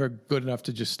 They're never good enough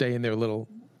to just stay in their little.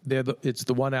 It's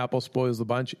the one apple spoils the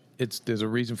bunch. There's a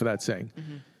reason for that saying.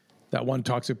 That one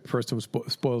toxic person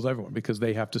spoils everyone because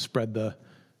they have to spread the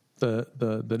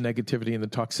negativity and the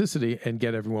toxicity and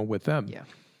get everyone with them. Yeah.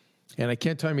 And I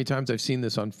can't tell you how many times I've seen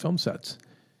this on film sets.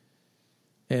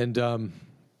 And I'll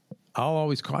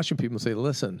always caution people and say,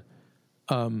 listen,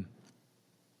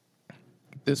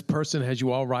 this person has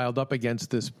you all riled up against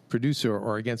this producer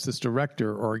or against this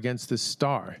director or against this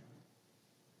star.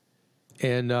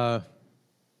 And,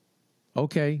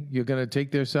 okay, you're going to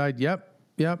take their side. Yep.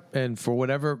 And for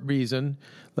whatever reason,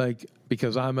 like,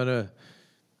 because I'm going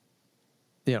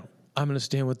to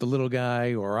stand with the little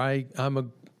guy, or I'm a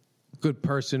good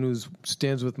person who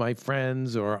stands with my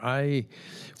friends, or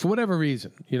for whatever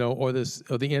reason, or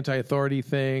the anti-authority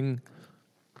thing.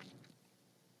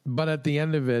 But at the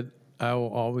end of it, I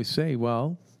will always say,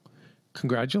 well,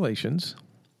 congratulations.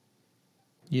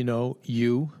 You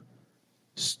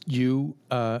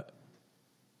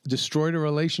destroyed a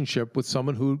relationship with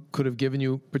someone who could have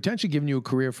potentially given you a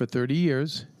career for 30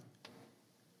 years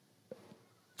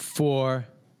for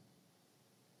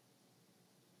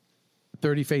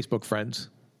 30 Facebook friends,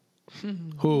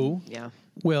 who Yeah.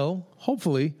 will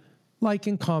hopefully like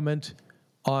and comment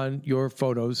on your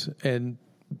photos. And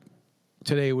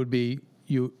today it would be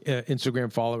you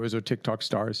Instagram followers or TikTok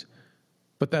stars,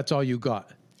 but that's all you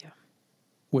got. Yeah.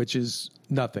 Which is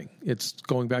nothing. It's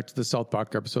going back to the South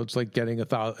Park episode. It's like getting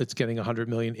it's getting 100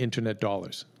 million internet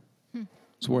dollars.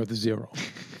 It's worth zero.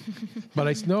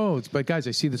 But but guys,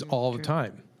 I see this all the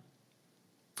time.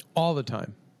 All the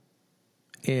time.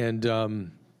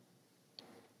 And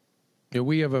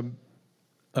we have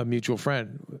a mutual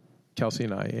friend, Kelsey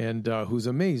and I, and who's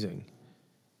amazing,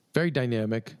 very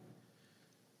dynamic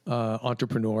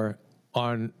entrepreneur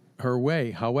on her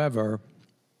way. However,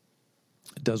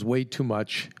 does way too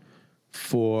much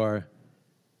for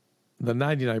the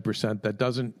 99% that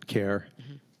doesn't care,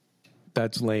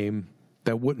 that's lame,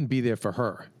 that wouldn't be there for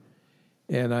her.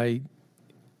 And I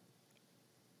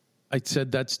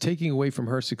said that's taking away from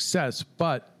her success,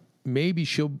 but maybe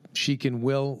she can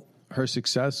will her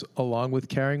success along with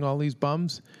carrying all these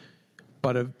bums,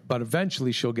 but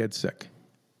eventually she'll get sick.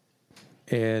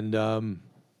 And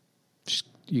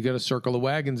you got to circle the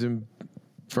wagons, and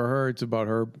for her, it's about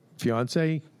her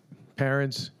fiance,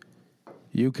 parents,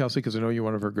 you, Kelsey, because I know you're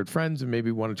one of her good friends, and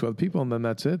maybe one or two other people, and then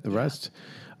that's it. The rest,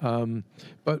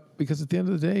 but because at the end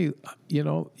of the day,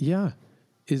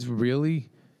 is really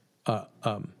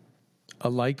a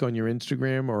like on your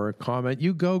Instagram or a comment.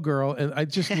 You go, girl, and I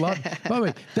just love. By the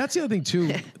way, that's the other thing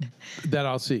too that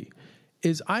I'll see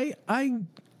is I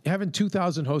having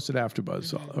 2,000 hosted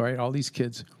AfterBuzz, right? All these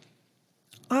kids.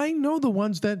 I know the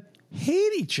ones that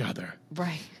hate each other.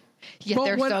 Right. Yeah, But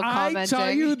they're when so commenting. I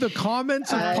tell you the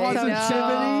comments of I positivity,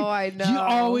 I know. you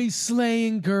always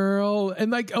slaying, girl.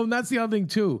 And and that's the other thing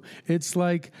too. It's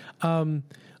like,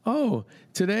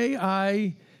 today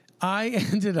I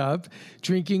ended up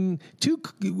drinking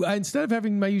instead of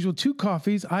having my usual 2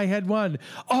 coffees, I had 1.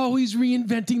 Always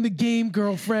reinventing the game,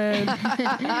 girlfriend.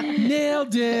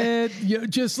 Nailed it.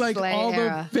 Just like Slay all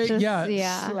era. the Just-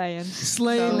 Slaying.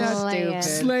 slaying So that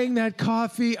stupid. slaying that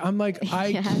coffee. I'm like, I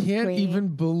Yeah, can't queen. even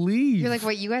believe. You're like,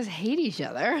 wait, you guys hate each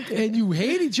other? And you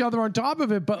hate each other on top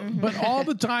of it, but all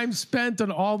the time spent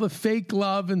on all the fake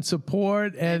love and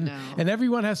support, and know.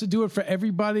 everyone has to do it for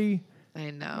everybody. I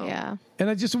know. Yeah. And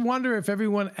I just wonder if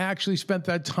everyone actually spent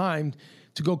that time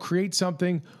to go create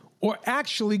something or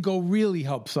actually go really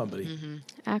help somebody.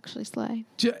 Actually slay.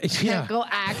 Yeah. Go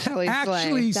actually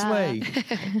Actually slay.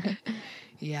 slay.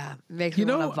 Yeah. Makes You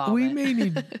me want know, to vomit. we may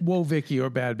need Whoa Vicky or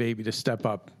Bad Baby to step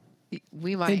up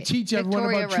We might. and teach everyone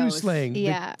Victoria about true Rose. slaying.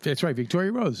 Yeah. That's right,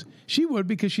 Victoria Rose. She would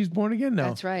because she's born again now.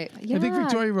 That's right. I think Yeah.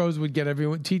 Victoria Rose would get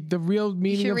everyone teach the real You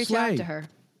meaning should of reach slay. out to her.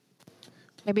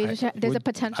 Maybe there's a Would-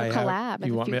 potential I have- collab in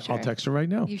You the want future. me? I'll text her right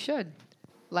now. You should.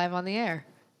 Live on the air.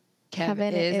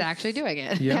 Kevin is is- actually doing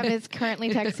it. Yeah. Kevin is currently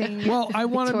texting. Well, I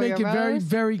want to Victoria make it very, Rose.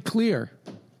 very clear.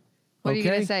 What are you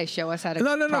going Okay? to say? Show us how to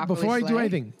No. properly Before I do slay?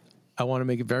 anything, I want to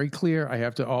make it very clear. I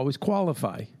have to always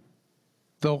qualify.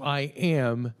 Though I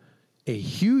am a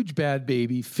huge Bad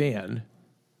Baby fan,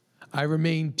 I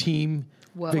remain Team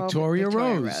Whoa. Victoria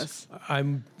Victoria Rose. Rose.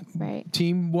 I'm Right.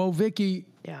 Team Whoa Vicky,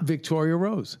 Yeah. Victoria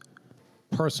Rose.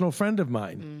 Personal friend of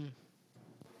mine.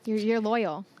 You're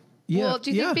loyal. Yeah, Well,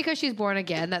 do you yeah. think because she's born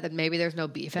again that maybe there's no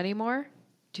beef anymore?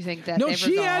 Do you think that No, they've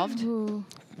she had- resolved? Ooh.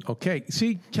 Okay,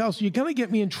 see, Kelsey, you're going to get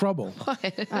me in trouble.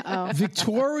 Uh-oh.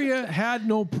 Victoria had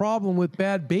no problem with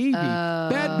Bad Baby.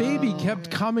 Bad Baby kept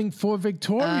coming for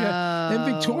Victoria.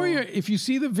 And Victoria, if you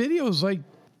see the videos, like,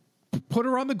 put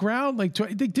her on the ground. Like,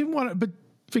 they didn't want to, but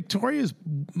Victoria's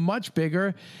much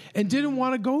bigger and didn't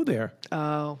want to go there.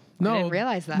 Oh, No, I didn't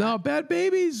realize that. No, Bad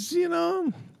Baby's, I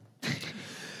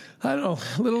don't know,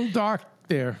 a little dark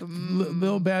there.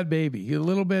 Little Bad Baby. A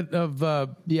little bit of,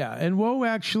 And Whoa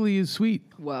actually is sweet.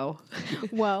 Whoa.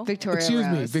 Whoa. Victoria Excuse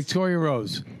me, Rose. Victoria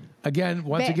Rose.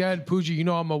 Once Vic. again, Pooja, you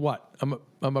know I'm a what?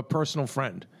 I'm a personal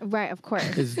friend. Right, of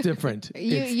course. It's different.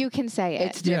 You can say it.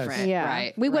 It's different. Yeah.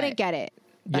 Right. We right. wouldn't get it.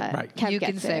 Yeah, but right. Kev You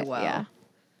can gets say it. whoa. Yeah.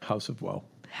 House of Woe.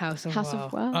 House of House Woe.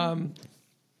 of Woe.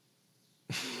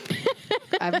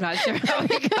 I'm not sure how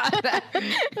we got that.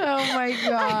 Oh my I don't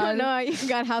god. know how you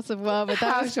got House of Woe, but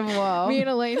that House was of Woe. me and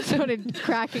Elaine started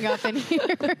cracking up in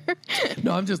here.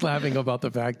 No, I'm just laughing about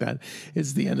the fact that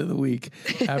it's the end of the week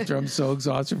after I'm so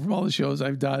exhausted from all the shows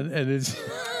I've done, and it's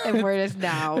And where it is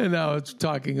now. and now it's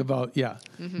talking about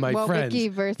my Well, friends, Vicky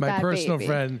versus my Bad personal Baby.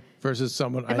 friend versus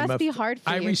someone It must be hard for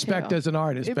I you, respect too. as an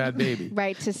artist, Bad Baby.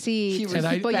 Right, to see She two And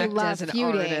I people you respect love as an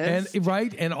feuding.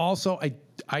 artist. And also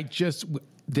I just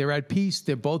they're at peace.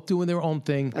 They're both doing their own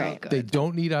thing. Right. They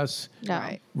don't need us. No.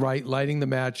 Right. Right, lighting the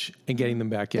match and getting them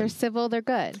back in. They're civil, they're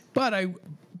good. But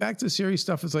back to serious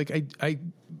stuff. Is like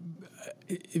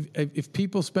if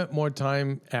people spent more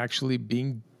time actually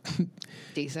being,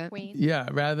 Decent. Queen. yeah,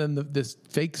 rather than this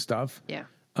fake stuff. Yeah.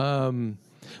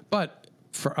 But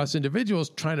for us individuals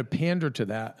trying to pander to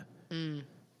that,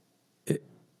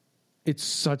 it's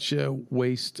such a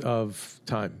waste of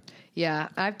time. Yeah.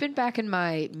 I've been back in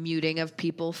my muting of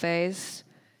people phase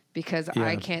because Yeah.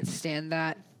 I can't stand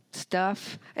that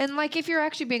stuff. And like if you're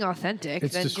actually being authentic,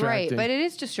 It's then distracting. great. But it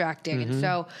is distracting. And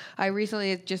so I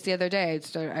recently, just the other day,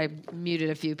 I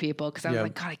muted a few people because I was Yeah.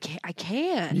 like, God, I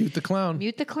can't. Mute the clown.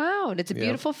 Mute the clown. It's a Yeah.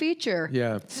 beautiful feature.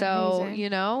 Yeah. So,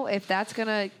 Amazing. if that's going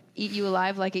to eat you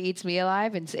alive like it eats me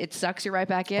alive and it sucks you right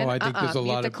back in, Oh, I think there's a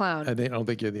mute lot the of clown. I don't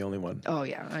think you're the only one. Oh,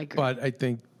 yeah, I agree. But I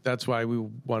think that's why we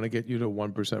want to get you to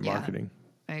 1% Yeah. marketing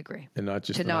I agree. and not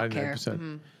just To the not 99%.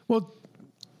 care. Well,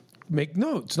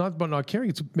 it's not about not caring.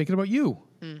 It's make it about you.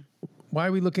 Why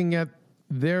are we looking at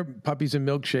their puppies and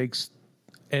milkshakes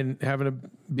and having to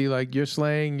be like, you're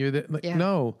slaying, you're the, like, Yeah.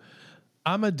 no,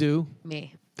 I'm a do.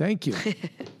 Me. Thank you.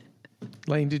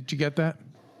 Lane, did you get that?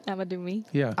 I'ma do me.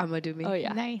 Yeah. I'm going to do me. Oh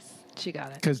yeah. Nice. She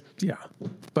got it. Because,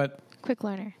 but Quick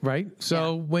learner. right?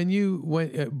 So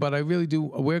but I really do.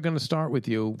 We're going to start with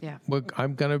you. Yeah.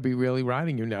 I'm going to be really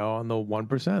riding you now on the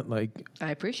 1%. Like,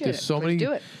 I appreciate there's it. so Please many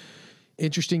do it.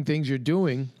 interesting things you're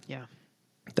doing Yeah.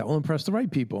 that will impress the right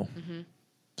people. Mm-hmm.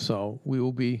 So we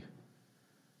will be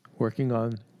working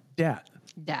on that.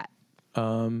 That.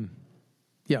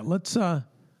 Yeah. Let's.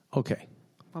 Okay.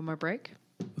 One more break.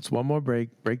 Let's one more break.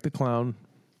 Break the clown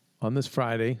on this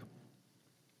Friday.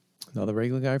 Another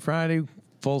regular guy Friday.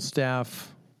 Full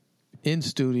staff in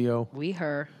studio. We,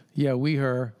 her. Yeah, we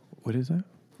her. What is that?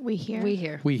 We here. We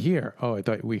here. We hear. Oh, I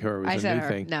thought we her was I a said new her.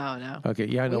 thing. No. Okay,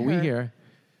 yeah, I know. We her. hear.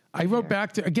 I wrote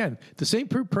back to, again, the same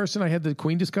person I had the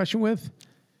Queen discussion with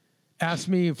asked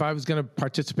me if I was going to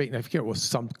participate, and I forget, it was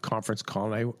some conference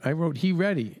call, and I wrote, he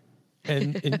ready.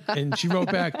 And she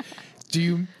wrote back,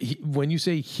 when you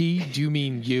say he, do you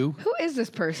mean you? Who is this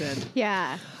person?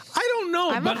 Yeah. I don't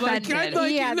know, I'm but like,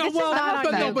 offended. Yeah, no, this is well, not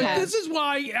but, on no, you, but Kev. this is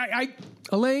why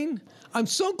Elaine, I'm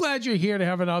so glad you're here to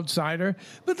have an outsider,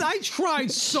 but I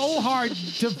tried so hard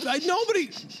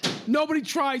nobody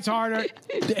tries harder,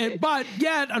 but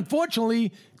yet,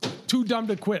 unfortunately, too dumb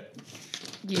to quit.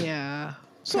 Yeah.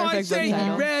 So I Perfect say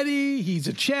title. he's ready, he's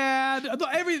a Chad,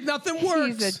 nothing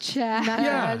works. He's a Chad.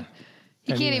 Yeah.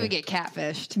 He can't Anyway. even get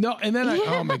catfished. No, and then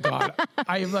oh my God,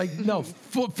 I am like,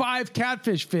 5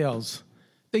 catfish fails.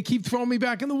 They keep throwing me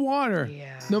back in the water.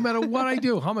 Yeah. No matter what I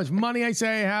do, how much money I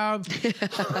say I have,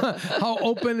 how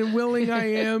open and willing I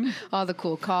am. All the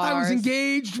cool cars. I was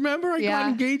engaged, remember? I Yeah. got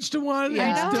engaged to one. Yeah.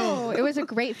 And I still know. It was a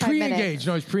great 5 minutes. pre-engaged.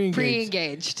 No, I was pre-engaged.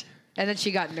 Pre-engaged. And then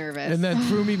she got nervous. And then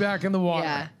threw me back in the water.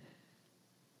 yeah.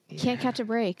 Can't catch a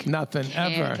break. Nothing,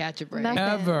 Can't ever. catch a break. Nothing.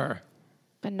 Ever.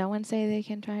 But no one say they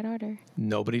can try it harder.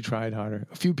 Nobody tried harder.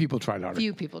 A few people tried harder.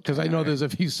 Few people Because tried I know harder. there's a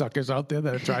few suckers out there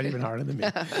that have tried even harder than me.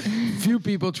 Few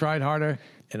people tried harder.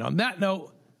 And on that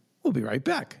note, we'll be right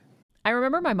back. I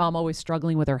remember my mom always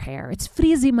struggling with her hair. It's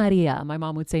Frizi Maria, my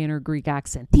mom would say in her Greek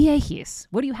accent. Diehis,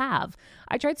 what do you have?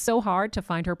 I tried so hard to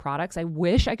find her products. I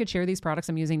wish I could share these products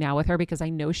I'm using now with her because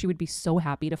I know she would be so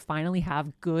happy to finally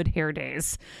have good hair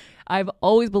days. I've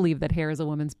always believed that hair is a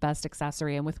woman's best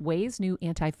accessory, and with Ouai's new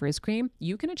anti-frizz cream,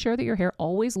 you can ensure that your hair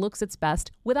always looks its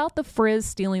best without the frizz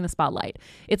stealing the spotlight.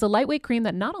 It's a lightweight cream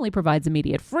that not only provides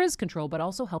immediate frizz control, but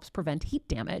also helps prevent heat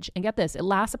damage. And get this, it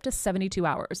lasts up to 72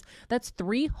 hours. That's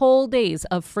 3 whole days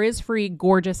of frizz-free,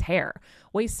 gorgeous hair.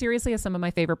 Ouai seriously has some of my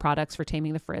favorite products for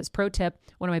taming the frizz. Pro tip,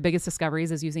 one of my biggest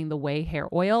discoveries is using the Ouai hair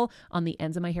oil on the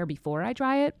ends of my hair before I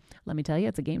dry it. Let me tell you,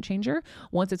 it's a game changer.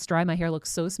 Once it's dry, my hair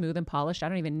looks so smooth and polished, I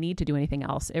don't even need to do anything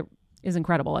else. It is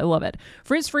incredible. I love it.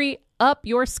 Frizz-free, up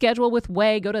your schedule with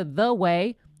Ouai. Go to the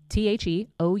Ouai,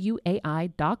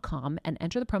 TheOuai.com, and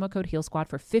enter the promo code Heal Squad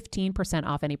for 15%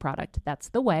 off any product. That's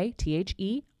the Ouai,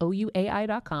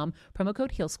 TheOuai.com, promo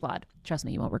code Heal Squad. Trust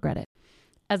me, you won't regret it.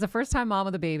 As a first-time mom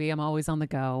of the baby, I'm always on the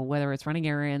go, whether it's running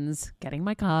errands, getting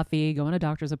my coffee, going to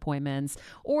doctor's appointments,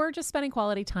 or just spending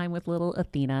quality time with little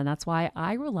Athena. And that's why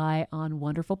I rely on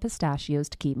wonderful pistachios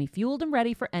to keep me fueled and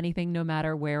ready for anything, no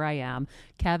matter where I am.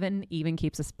 Kevin even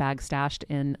keeps a bag stashed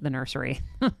in the nursery.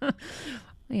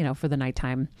 For the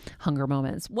nighttime hunger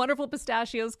moments. Wonderful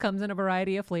Pistachios comes in a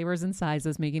variety of flavors and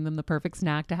sizes, making them the perfect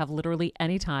snack to have literally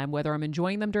any time, whether I'm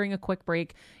enjoying them during a quick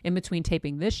break in between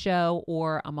taping this show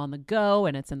or I'm on the go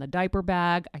and it's in the diaper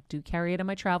bag. I do carry it in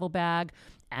my travel bag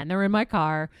and they're in my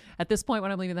car. At this point,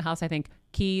 when I'm leaving the house, I think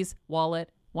keys, wallet,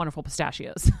 wonderful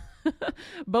Pistachios.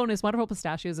 Bonus, Wonderful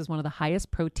Pistachios is one of the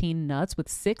highest protein nuts with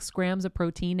 6 grams of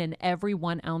protein in every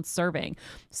 1 ounce serving.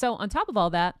 So on top of all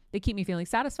that, they keep me feeling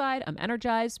satisfied. I'm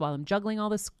energized while I'm juggling all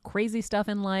this crazy stuff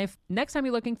in life. Next time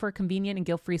you're looking for a convenient and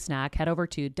guilt-free snack, head over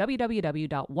to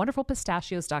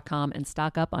www.wonderfulpistachios.com and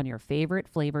stock up on your favorite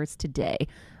flavors today,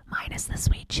 minus the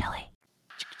sweet chili.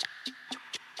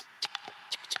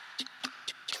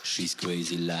 She's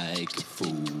crazy like a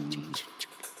fool.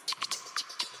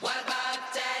 What about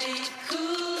Daddy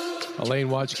Cool? Elaine,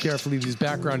 watch carefully these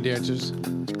background dancers.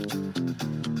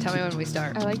 Tell me when we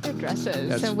start. I like their dresses.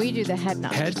 That's- So we do the head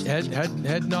nod.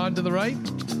 Head nod to the right.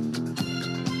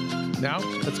 Now,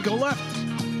 let's go left.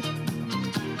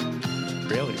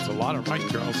 Really, it's a lot of right,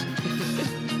 girls.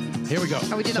 Here we go.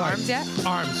 Are we doing the arms yet?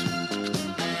 Arms.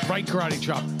 Right karate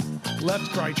chop. Left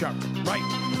karate chop. Right.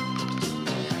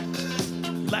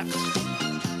 Left.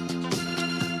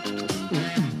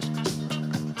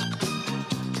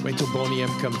 Wait till Boney M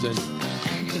comes in.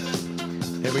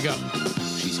 Here we go.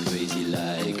 She's crazy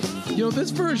like a fool. You know, this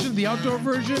version, the outdoor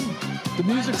version, the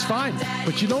music's fine,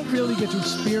 but you don't really get to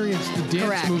experience the dance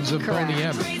Correct, moves of correct. Boney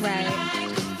M. Right.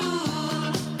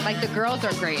 Like the girls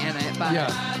are great in it, but Yeah.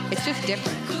 it's just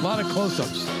different. A lot of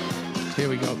close-ups. Here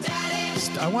we go.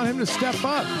 I want him to step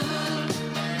up.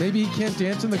 Maybe he can't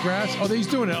dance in the grass. Oh, he's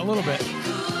doing it a little bit.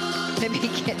 Maybe he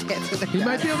can't dance with the He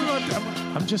might be crowd. able to go.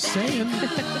 I'm just saying.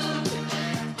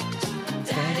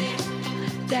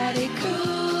 Daddy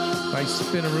cool. By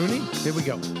Spinneroonie. Here we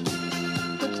go.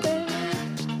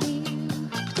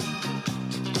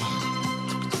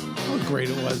 How great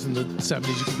it was in the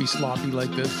 70s. You could be sloppy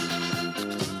like this.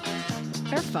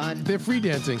 They're fun. They're free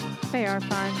dancing. They are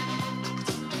fun.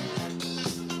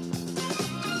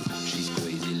 She's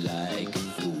crazy like a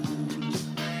fool.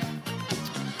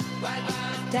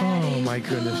 Oh my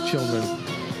goodness, children.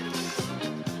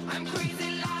 I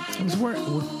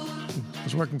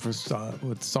was working for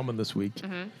with someone this week.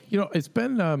 You know, it's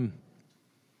been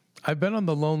I've been on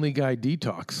the Lonely Guy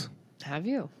detox, Have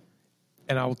you?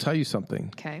 and I will tell you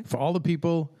something. Okay. For all the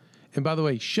people, and by the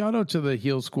way, shout out to the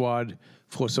Heal Squad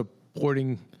for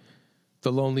supporting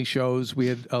the Lonely shows. We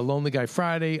had a Lonely Guy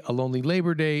Friday, a Lonely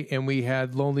Labor Day, and we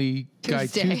had Lonely Guy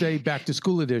Tuesday. Tuesday Back to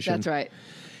School edition. That's right.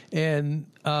 And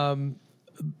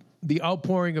the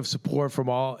outpouring of support from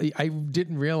all, I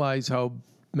didn't realize how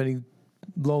many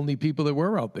lonely people there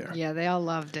were out there. Yeah, they all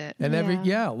loved it. And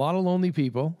Yeah. a lot of lonely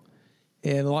people.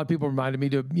 And a lot of people reminded me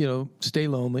to, stay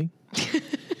lonely.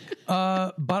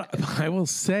 But I will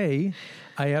say,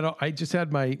 I just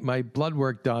had my blood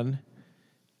work done,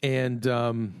 and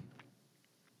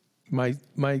my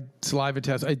saliva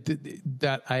test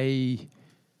that I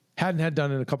hadn't had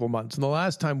done in a couple of months. And the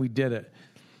last time we did it,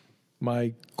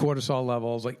 my cortisol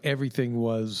levels, like everything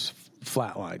was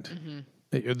flatlined.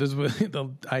 This was,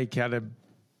 I kind of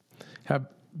have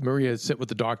Maria sit with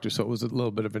the doctor, so it was a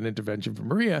little bit of an intervention for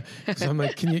Maria. So I'm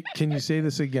like, can you say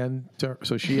this again to her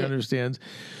so she understands?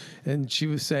 And she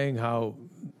was saying how,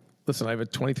 listen, I have a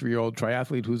 23-year-old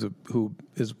triathlete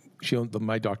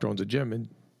my doctor owns a gym,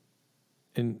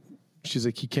 and she's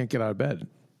like, he can't get out of bed.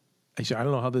 I said, I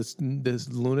don't know how this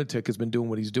lunatic has been doing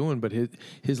what he's doing, but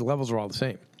his levels are all the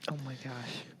same. Oh my gosh.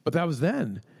 But that was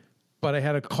then. But I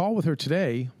had a call with her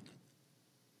today,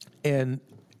 and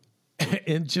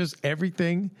just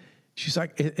everything. She's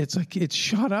like, it's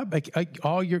shot up. Like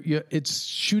all it's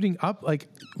shooting up like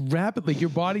rapidly. Your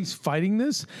body's fighting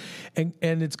this, and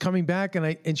it's coming back.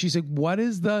 And she's like, what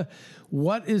have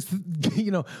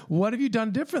you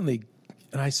done differently?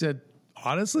 And I said,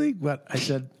 honestly,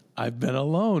 I've been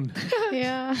alone.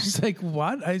 Yeah. She's like,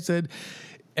 what? I said,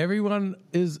 everyone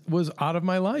was out of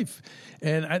my life.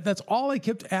 And that's all I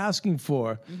kept asking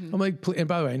for. I'm like, and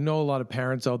by the way, I know a lot of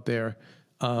parents out there,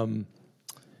 I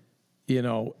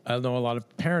know a lot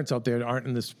of parents out there that aren't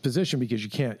in this position because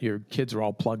your kids are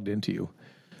all plugged into you.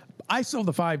 I still have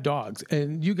the 5 dogs,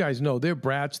 and you guys know they're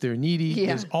brats, they're needy. Yeah.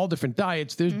 There's all different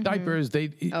diets. There's diapers.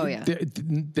 Oh, yeah.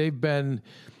 They've been,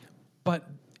 but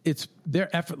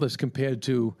they're effortless compared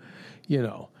to,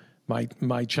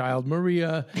 my child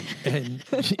Maria and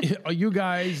you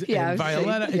guys Yeah, and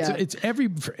Violetta. yeah. It's every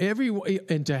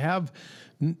and to have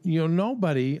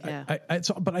nobody. Yeah.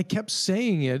 But I kept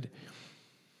saying it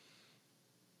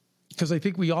because I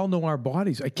think we all know our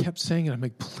bodies. I kept saying it. I'm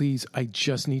like, please, I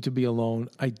just need to be alone.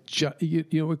 You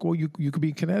could be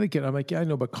in Connecticut. I'm like, yeah, I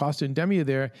know, but Costa and Demi are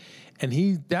there, and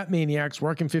that maniac's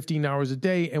working 15 hours a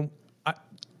day, and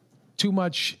too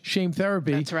much shame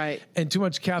therapy. That's right. And too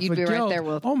much Catholic You'd be right guilt. there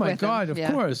with my him. God, of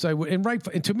Yeah. course I would.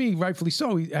 And to me, rightfully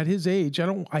so. At his age,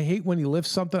 I hate when he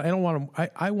lifts something. I don't want him.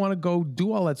 I want to go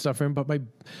do all that stuff for him, but my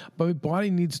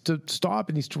body needs to stop.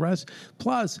 It needs to rest.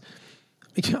 Plus,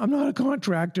 I'm not a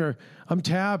contractor. I'm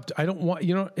tapped. I don't want,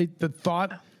 the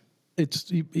thought,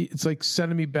 it's like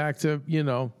sending me back to,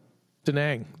 Da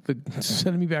Nang,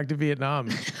 sending me back to Vietnam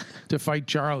to fight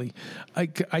Charlie.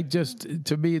 I just,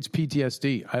 to me, it's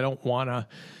PTSD. I don't want to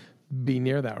be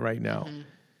near that right now.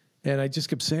 And I just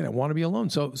kept saying, I want to be alone.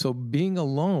 So being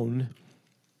alone,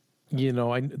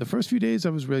 the first few days I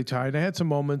was really tired. I had some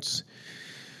moments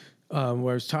where I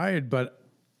was tired, but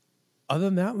other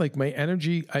than that, like my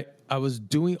energy, I was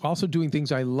doing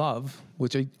things I love,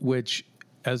 which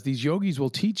as these yogis will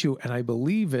teach you, and I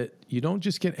believe it, you don't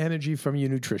just get energy from your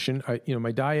nutrition.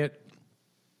 My diet,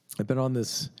 I've been on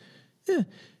this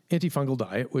antifungal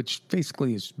diet, which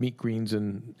basically is meat, greens,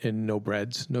 and no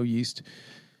breads, no yeast.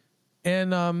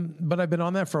 And but I've been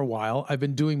on that for a while. I've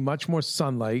been doing much more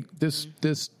sunlight. This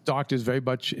doctor is very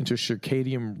much into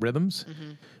circadian rhythms,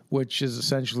 which is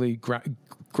essentially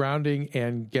grounding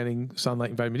and getting sunlight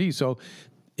and vitamin D. So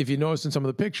if you notice in some of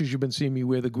the pictures, you've been seeing me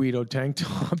wear the Guido tank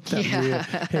top that Rhea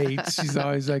hates. She's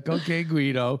always like, okay,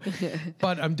 Guido.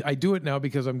 But I do it now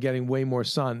because I'm getting way more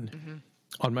sun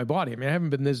on my body. I mean, I haven't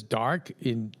been this dark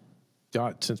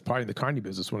since part of the carny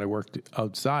business when I worked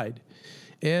outside.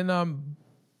 And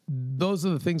those are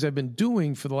the things I've been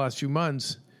doing for the last few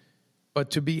months.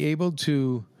 But to be able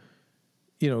to,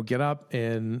 get up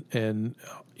and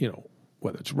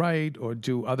whether it's right or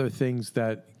do other things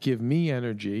that give me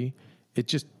energy, it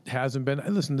just hasn't been.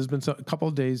 Listen, there's been a couple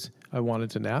of days I wanted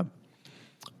to nap,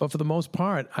 but for the most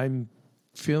part, I'm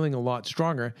feeling a lot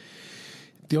stronger.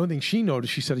 The only thing she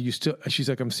noticed, she said, she's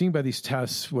like, I'm seeing by these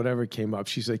tests, whatever came up,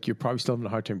 she's like, you're probably still having a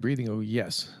hard time breathing. Oh,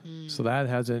 yes. So that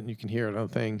hasn't, you can hear it, I don't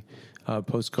think,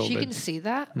 post-COVID. She can see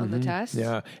that on the test?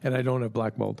 Yeah, and I don't have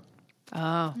black mold.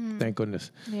 Oh. Thank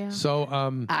goodness. Yeah. So,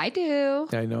 I do.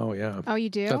 I know, yeah. Oh, you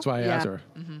do? That's why I asked Yeah. her.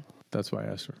 That's why I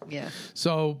asked her. Yeah.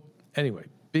 So, anyway,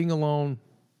 being alone,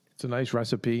 it's a nice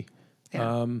recipe.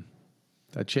 Yeah.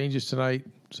 That changes tonight,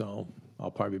 so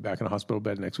I'll probably be back in a hospital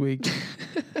bed next week.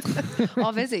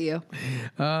 I'll visit you.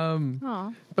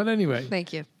 Aw. But anyway,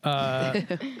 Thank you.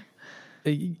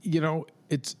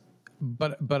 it's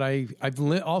but I've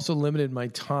also limited my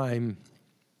time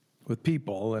with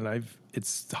people, and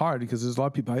it's hard because there's a lot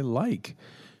of people I like,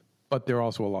 but they're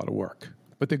also a lot of work.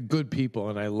 But they're good people,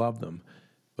 and I love them,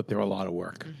 but they're a lot of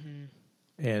work,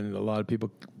 and a lot of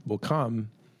people will come,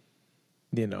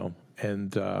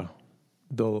 and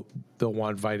they'll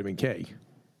want vitamin K.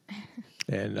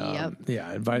 And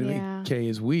and vitamin K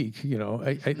is weak.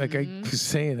 I was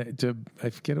saying it to, I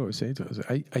forget what I was saying to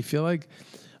her. I feel like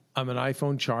I'm an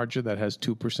iPhone charger that has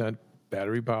 2%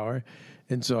 battery power,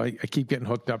 and so I keep getting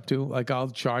hooked up to. Like I'll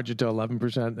charge it to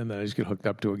 11%, and then I just get hooked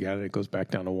up to again, and it goes back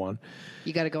down to 1.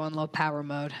 You got to go on low power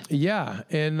mode. Yeah,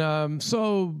 and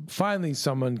so finally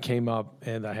someone came up,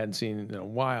 and I hadn't seen in a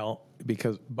while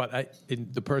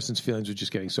the person's feelings were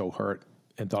just getting so hurt.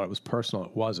 And thought it was personal.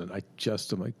 It wasn't.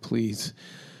 I'm like, please,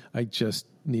 I just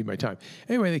need my time.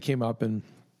 Anyway, they came up, and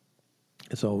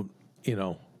so,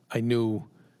 I knew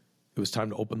it was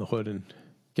time to open the hood and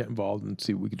get involved and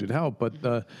see what we could do to help. But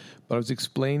I was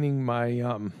explaining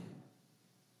my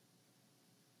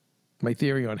my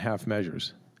theory on half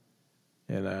measures.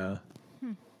 And I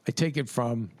take it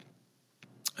from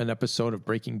an episode of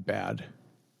Breaking Bad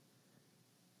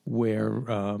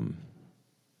where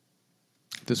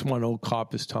this one old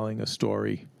cop is telling a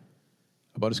story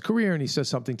about his career, and he says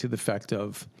something to the effect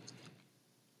of,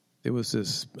 there was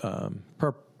this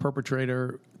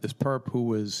perpetrator, this perp who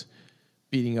was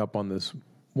beating up on this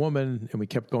woman, and we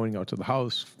kept going out to the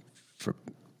house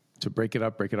to break it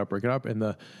up. And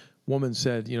the woman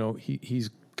said, he's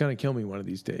going to kill me one of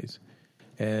these days.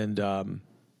 And the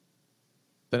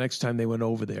next time they went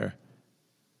over there,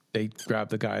 they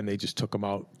grabbed the guy and they just took him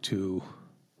out to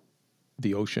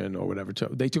the ocean or whatever.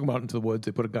 They took him out into the woods.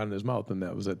 They put a gun in his mouth, and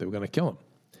that was it. They were going to kill him.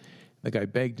 The guy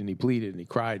begged and he pleaded and he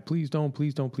cried, please don't.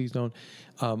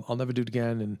 I'll never do it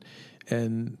again.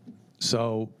 And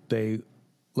so they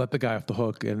let the guy off the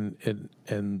hook, and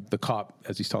the cop,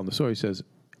 as he's telling the story, says,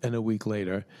 and a week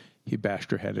later, he bashed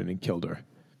her head in and killed her.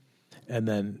 And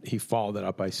then he followed it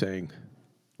up by saying,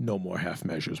 no more half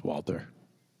measures, Walter.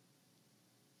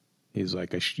 He's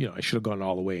like, I should have gone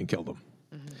all the way and killed him.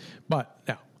 Mm-hmm. But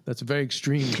now, that's a very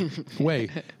extreme way.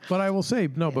 But I will say,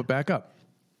 but back up.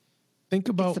 Think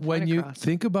about when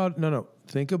think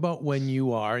about when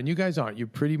you are, and you guys aren't, you're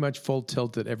pretty much full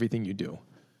tilt at everything you do.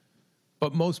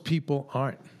 But most people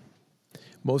aren't.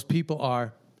 Most people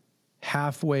are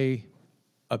halfway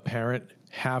a parent,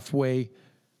 halfway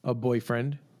a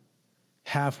boyfriend,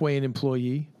 halfway an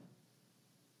employee.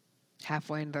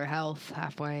 Halfway in their health,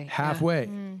 halfway. Yeah.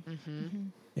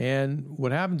 And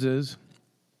what happens is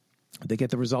They get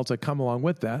the results that come along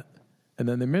with that, and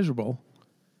then they're miserable.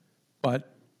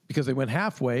 But because they went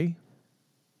halfway,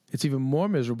 it's even more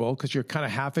miserable because you're kind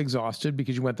of half exhausted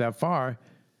because you went that far,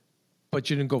 but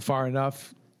you didn't go far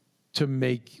enough to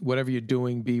make whatever you're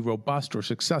doing be robust or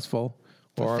successful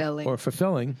or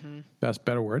fulfilling. That's a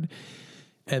better word.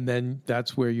 And then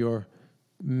that's where you're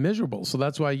miserable. So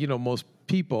that's why, most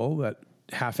people that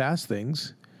half-ass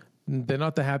things, they're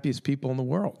not the happiest people in the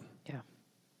world. Yeah.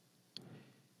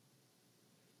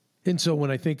 And so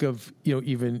when I think of,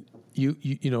 even you,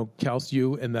 Kels,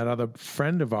 you and that other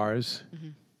friend of ours,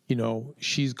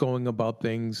 she's going about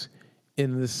things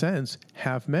in the sense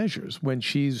half measures when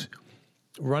she's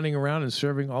running around and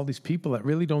serving all these people that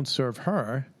really don't serve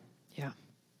her. Yeah.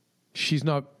 She's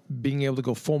not being able to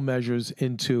go full measures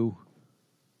into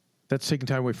that's taking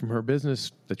time away from her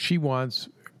business that she wants,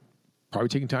 probably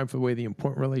taking time away the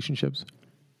important relationships.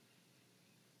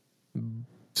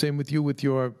 Same with you with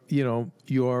your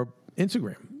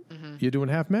Instagram. You're doing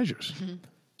half measures.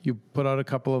 You put out a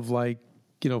couple of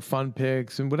fun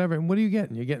pics and whatever. And what are you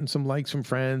getting? You're getting some likes from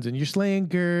friends and you're slaying,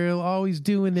 girl, always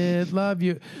doing it, love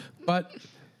you. But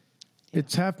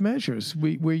it's half measures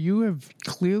where you have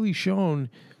clearly shown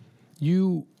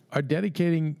you are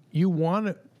dedicating, you want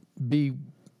to be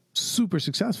super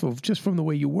successful just from the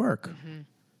way you work.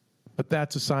 But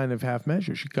that's a sign of half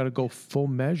measures. You got to go full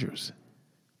measures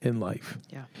in life.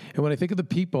 Yeah. And when I think of the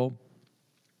people,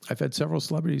 I've had several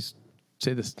celebrities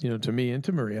say this, to me and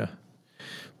to Maria,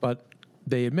 but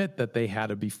they admit that they had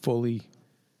to be fully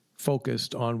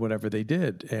focused on whatever they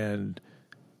did. And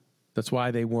that's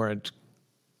why they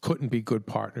couldn't be good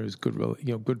partners,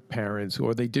 good parents,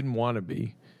 or they didn't want to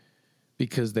be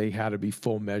because they had to be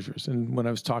full measures. And when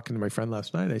I was talking to my friend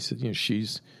last night, I said,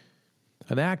 she's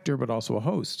an actor, but also a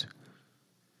host.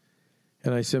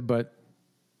 And I said, but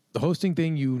the hosting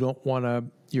thing, you don't want to,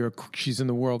 she's in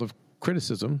the world of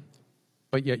criticism,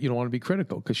 but yet you don't want to be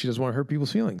critical because she doesn't want to hurt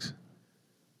people's feelings.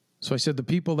 So I said, the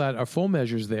people that are full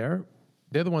measures they're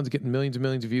the ones getting millions and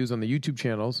millions of views on the YouTube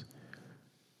channels,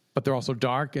 but they're also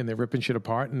dark and they're ripping shit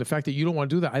apart. And the fact that you don't want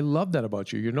to do that, I love that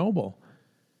about you. You're noble.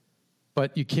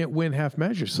 But you can't win half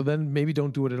measures. So then maybe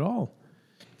don't do it at all.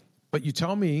 But you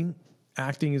tell me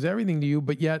acting is everything to you,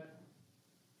 but yet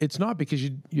it's not because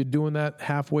you're doing that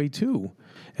halfway too.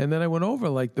 And then I went over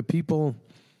the people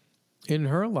in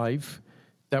her life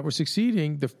that were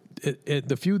succeeding,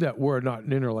 the few that were not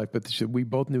in her life, but we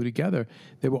both knew together,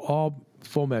 they were all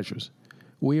full measures.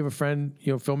 We have a friend,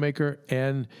 filmmaker,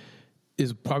 and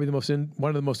is probably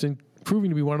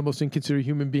proving to be one of the most inconsiderate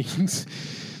human beings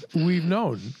we've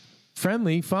known.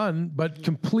 Friendly, fun, but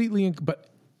but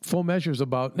full measures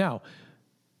about. Now,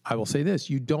 I will say this,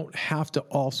 you don't have to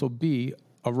also be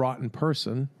a rotten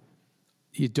person.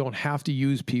 You don't have to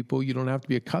use people. You don't have to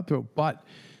be a cutthroat, but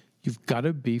you've got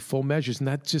to be full measures. And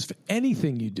that's just for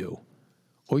anything you do,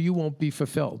 or you won't be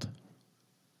fulfilled.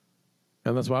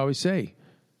 And that's why I always say,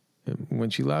 when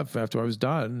she left after I was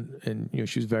done, and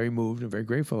she was very moved and very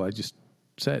grateful, I just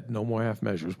said, no more half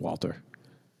measures, Walter.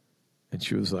 And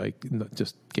she was like,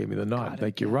 just gave me the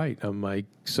nod. You're right. I'm like,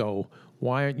 so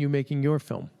why aren't you making your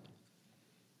film?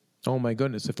 Oh my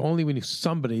goodness. If only we knew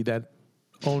somebody that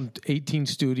owned 18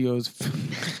 studios.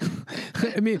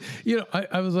 I mean,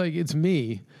 I was like, it's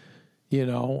me,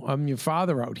 I'm your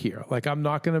father out here. I'm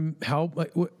not going to help.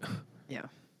 Yeah.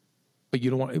 But you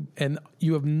don't want to, and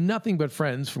you have nothing but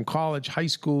friends from college, high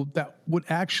school that would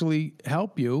actually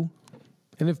help you.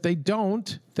 And if they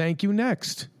don't, thank you,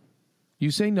 next. You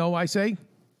say no, I say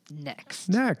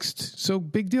next. So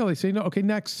big deal. They say no, okay,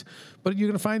 next. But you're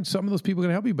going to find some of those people are going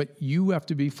to help you, but you have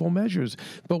to be full measures.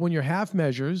 But when you're half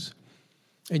measures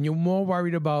and you're more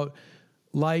worried about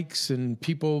likes and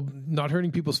people not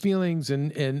hurting people's feelings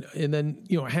and then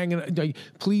hanging,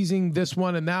 pleasing this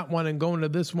one and that one and going to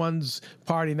this one's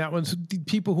party and that one's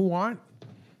people who aren't.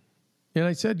 And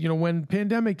I said, when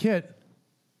pandemic hit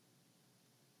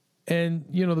and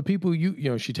the people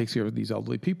she takes care of these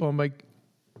elderly people, I'm like,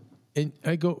 and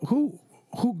I go, who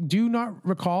do you not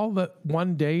recall that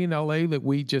one day in LA that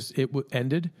it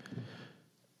ended?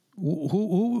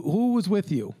 Who was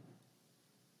with you?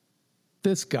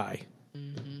 This guy.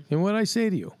 And what I say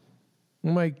to you,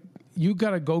 I'm like, you got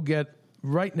to go get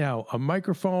right now a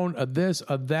microphone, a this,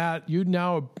 a that. You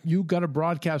got a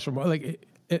broadcast from I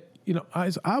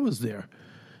was there,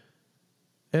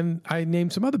 and I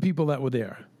named some other people that were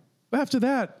there. After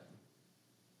that,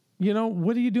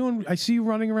 what are you doing? I see you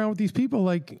running around with these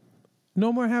people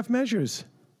no more half measures,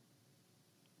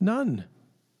 none.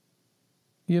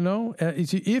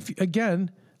 If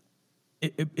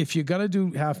you got to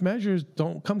do half measures,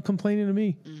 don't come complaining to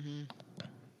me.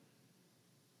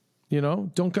 You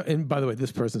know, don't go. And by the way,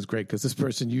 this person's great because this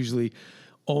person usually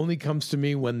only comes to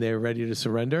me when they're ready to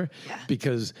surrender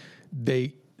because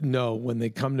they know when they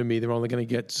come to me, they're only going to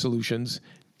get solutions.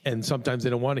 And sometimes they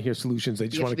don't want to hear solutions. They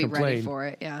just You want have to to be complain. ready for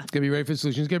it. Yeah. Got to be ready for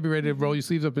solutions. Got to be ready to roll your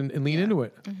sleeves up and lean into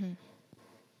it.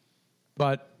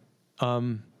 But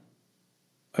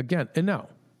again, and now,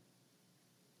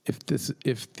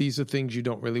 if these are things you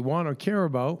don't really want or care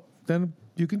about, then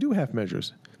you can do half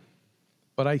measures.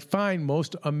 But I find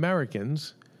most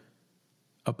Americans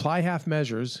apply half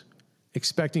measures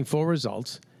expecting full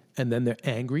results, and then they're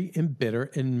angry and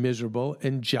bitter and miserable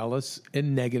and jealous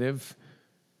and negative,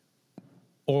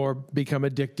 or become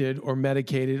addicted or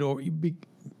medicated,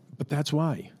 but that's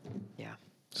why. Yeah.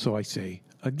 So I say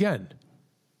again,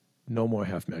 no more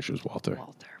half measures, Walter.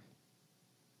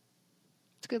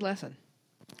 It's a good lesson.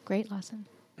 Great lesson.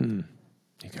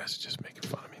 You guys are just making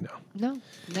fun of me now. No,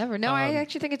 never. No, I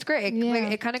actually think it's great.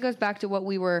 It kind of goes back to what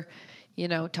we were,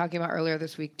 talking about earlier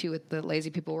this week too, with the lazy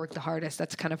people work the hardest.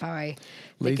 That's kind of how I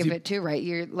think of it too, right?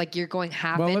 You're going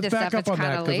half Well, into let's back stuff. up It's on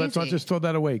kind that of because lazy. let's not just throw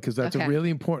that away because that's a Okay. really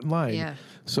important line. Yeah.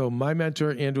 So my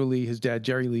mentor, Andrew Lee, his dad,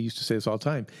 Jerry Lee, used to say this all the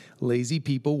time. Lazy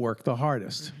people work the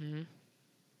hardest.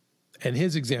 And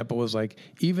his example was like,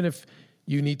 even if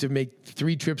you need to make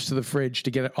 3 trips to the fridge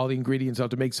to get all the ingredients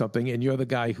out to make something, and you're the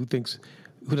guy who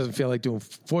doesn't feel like doing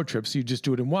 4 trips, you just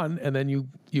do it in 1, and then you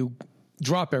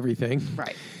drop everything.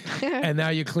 Right. And now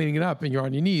you're cleaning it up and you're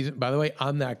on your knees. By the way,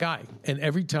 I'm that guy. And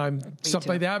every time something too.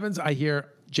 like that happens, I hear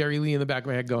Jerry Lee in the back of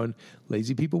my head going,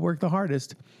 lazy people work the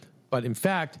hardest. But in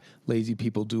fact, lazy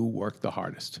people do work the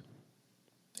hardest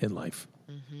in life.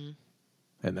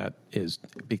 And that is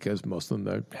because most of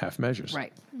them are half measures.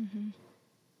 Right.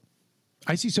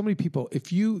 I see so many people,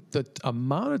 the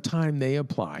amount of time they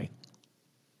apply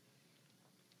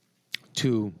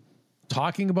to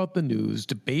talking about the news,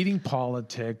 debating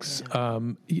politics,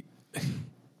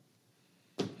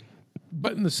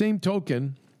 but in the same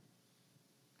token,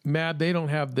 mad they don't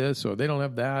have this or they don't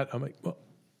have that. I'm like, well,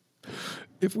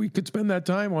 if we could spend that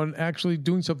time on actually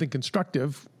doing something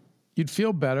constructive, you'd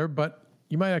feel better, but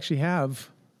you might actually have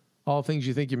all things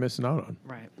you think you're missing out on.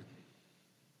 Right.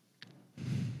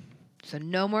 So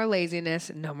no more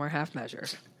laziness, no more half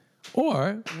measures.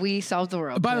 Or, We solved the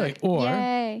world. by the way,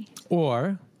 Yay.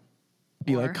 or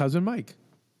be Or? like Cousin Mike.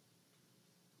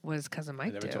 What does Cousin Mike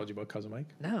I never do? told you about Cousin Mike.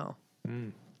 No.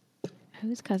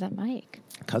 Who's Cousin Mike?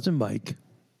 Cousin Mike,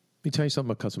 let me tell you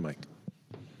something about Cousin Mike.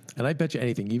 And I bet you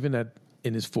anything, even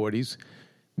in his 40s,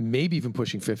 maybe even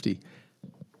pushing 50,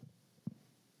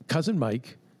 Cousin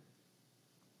Mike,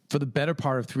 for the better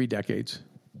part of 3 decades,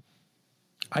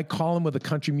 I call him with a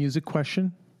country music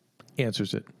question,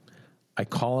 answers it. I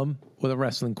call him with a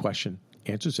wrestling question,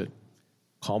 answers it.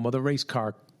 Call him with a race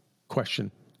car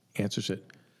question, answers it.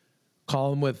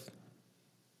 Call him with,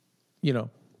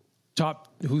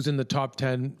 who's in the top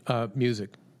 10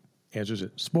 music, answers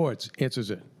it. Sports, answers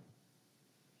it.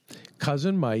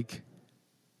 Cousin Mike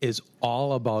is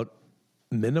all about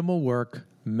minimal work,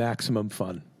 maximum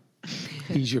fun.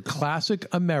 He's your classic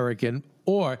American,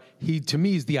 or he, to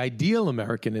me, is the ideal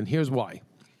American, and here's why.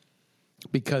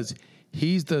 Because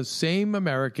he's the same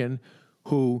American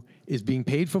who is being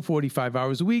paid for 45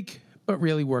 hours a week, but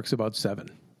really works about 7.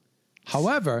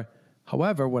 However,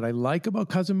 what I like about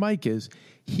Cousin Mike is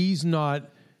he's not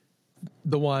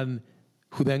the one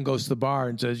who then goes to the bar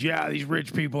and says, yeah, these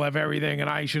rich people have everything and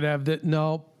I should have that.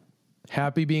 No,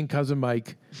 happy being Cousin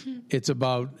Mike. It's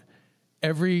about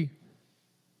every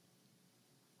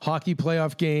hockey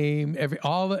playoff game,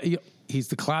 he's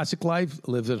the classic life,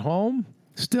 lives at home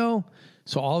still.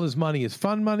 So all his money is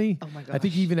fun money. Oh my I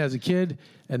think gosh. even as a kid,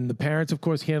 and the parents, of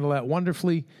course, handle that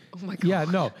wonderfully. Oh my God. Yeah,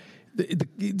 no,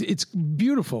 it's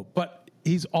beautiful, but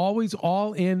he's always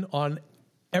all in on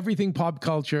everything pop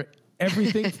culture,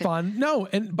 everything fun. No,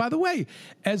 and by the way,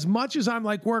 as much as I'm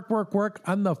like work,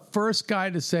 I'm the first guy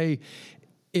to say,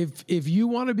 if you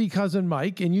want to be Cousin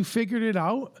Mike and you figured it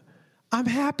out, I'm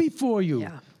happy for you.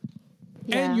 Yeah.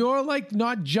 And you're like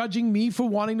not judging me for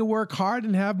wanting to work hard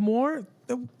and have more.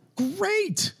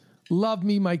 Great. Love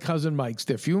me, my Cousin Mikes.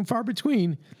 They're few and far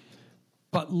between,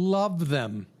 but love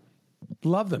them.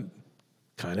 Love them.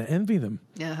 Kind of envy them,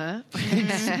 Uh-huh.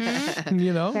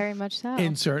 Very much so.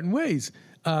 in certain ways.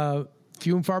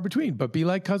 Few and far between, but be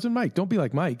like Cousin Mike. Don't be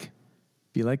like Mike.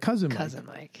 Be like Cousin Mike, Cousin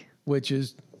Mike. which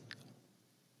is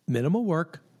minimal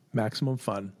work, maximum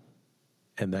fun,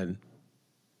 and then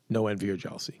no envy or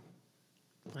jealousy.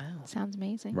 Wow. Sounds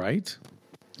amazing. Right?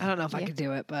 I don't know if I could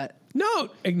do it, but No,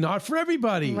 not for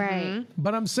everybody. Right.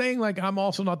 But I'm saying, like, I'm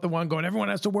also not the one going, everyone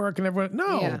has to work and everyone.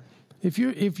 No. Yeah. If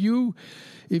you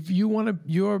want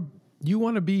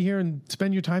to be here and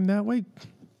spend your time that way,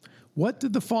 What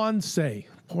did the Fonz say?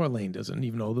 Poor Lane doesn't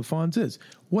even know who the Fonz is.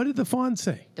 What did the Fonz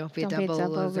say? Don't be a Don't be a double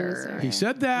double loser. loser. He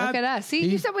said that. Look at us. See,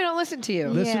 you said we don't listen to you.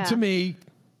 Listen Yeah. to me.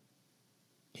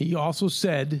 He also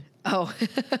said, Oh,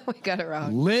 we got it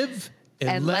wrong. live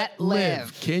and let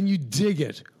live. Can you dig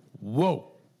it?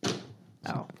 Whoa.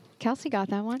 Oh, Kelsey got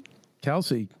that one.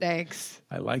 Kelsey, thanks.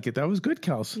 I like it. That was good,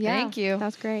 Kelsey. Yeah, Thank you.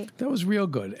 That's great. That was real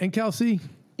good. And Kelsey,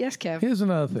 Yes, Kev. here's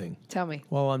another thing. Tell me.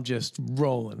 While I'm just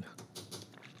rolling.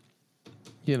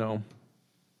 You know,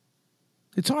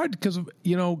 it's hard because,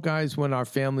 you know, guys, when our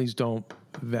families don't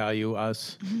value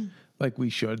us like we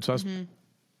should. So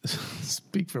I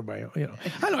speak for my own, you know.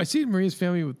 I know, I see it in Maria's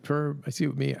family with her. I see it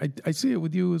with me. I see it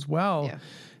with you as well. Yeah.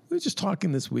 We were just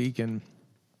talking this week and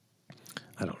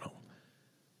I don't know.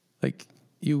 Like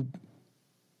you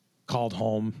called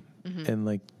home and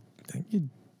like your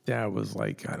dad was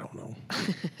like, I don't know.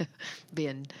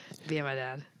 Being my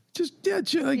dad. Just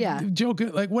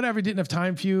joking, like whatever, didn't have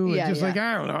time for you. Yeah, Just yeah. like,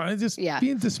 I don't know. Just Yeah.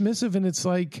 being dismissive. And it's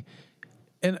like,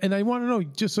 and I want to know,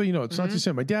 just so you know, it's not just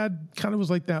him. My dad kind of was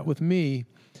like that with me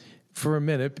for a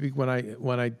minute when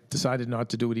I decided not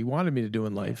to do what he wanted me to do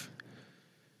in life.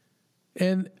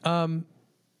 And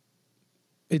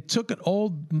it took an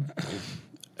old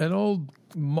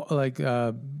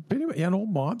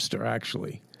mobster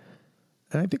actually.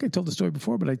 And I think I told the story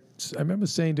before, but I remember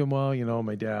saying to him, well, you know,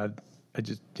 my dad, I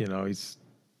just, you know, he's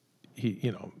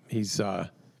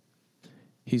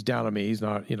down on me. He's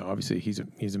not, you know, obviously he's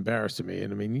embarrassed of me.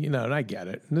 And I mean, you know, and I get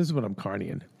it. And this is what I'm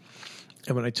carnying.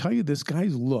 And when I tell you this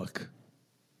guy's look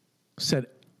said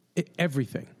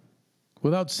everything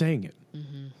without saying it,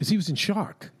 because he was in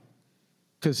shock.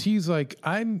 Because he's like,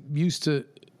 I'm used to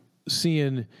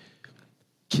seeing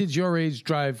kids your age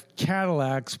drive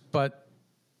Cadillacs, but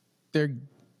they're,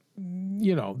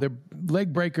 you know, they're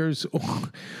leg breakers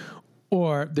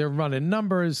or they're running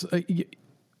numbers.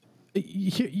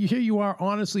 Here you are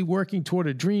honestly working toward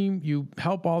a dream. You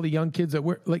help all the young kids that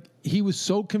work. Like, he was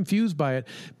so confused by it,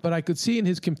 but I could see in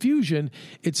his confusion,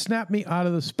 it snapped me out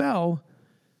of the spell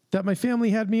that my family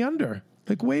had me under.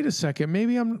 Like, wait a second,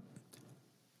 maybe I'm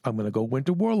going to go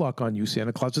Winter Warlock on you.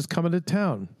 Santa Claus is coming to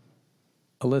town.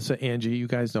 Alyssa, Angie, you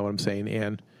guys know what I'm saying.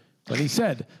 And when he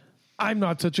said, I'm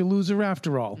not such a loser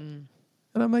after all. And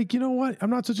I'm like, you know what? I'm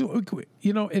not such a,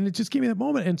 you know, and it just gave me that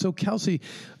moment. And so Kelsey,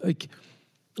 like,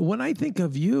 when I think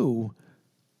of you,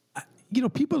 you know,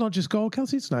 people don't just go, oh,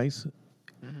 Kelsey, it's nice.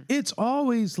 It's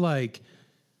always like,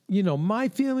 you know, my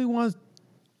family wants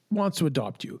to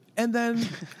adopt you. And then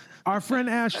our friend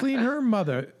Ashley and her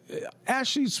mother,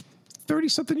 Ashley's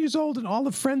 30-something years old, and all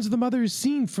the friends of the mother has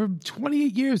seen for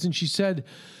 28 years. And she said,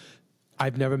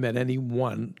 I've never met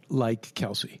anyone like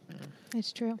Kelsey.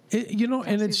 It's true. You know,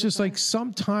 and it's Kelsey's just a like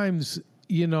sometimes,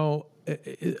 you know,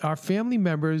 our family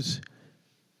members,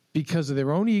 because of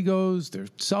their own egos, they're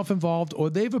self-involved, or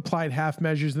they've applied half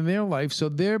measures in their life, so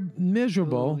they're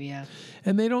miserable. Ooh, yeah.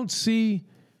 And they don't see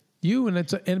you.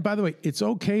 And by the way, it's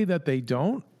okay that they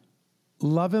don't.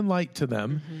 Love and light to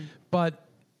them, but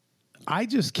I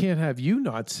just can't have you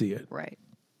not see it. Right.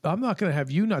 I'm not going to have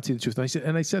you not see the truth.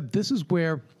 And I said, this is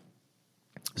where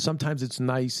sometimes it's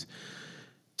nice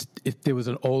if there was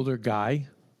an older guy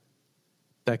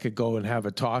that could go and have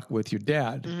a talk with your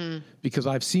dad, because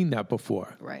I've seen that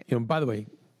before. Right. You know, by the way,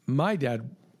 my dad,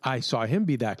 I saw him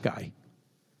be that guy.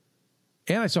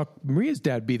 And I saw Maria's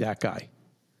dad be that guy.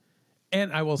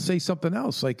 And I will say something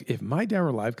else. Like, if my dad were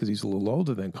alive, because he's a little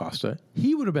older than Costa,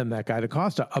 he would have been that guy to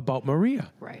Costa about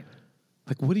Maria. Right.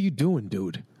 Like, what are you doing,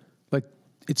 dude? Like,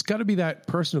 it's got to be that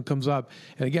person who comes up.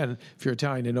 And again, if you're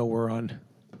Italian, I know we're on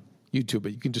YouTube,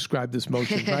 but you can describe this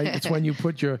motion, right? It's when you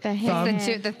put your The thumb,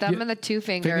 hand. The thumb and the two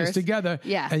fingers together,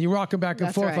 Yeah. and you're rocking back and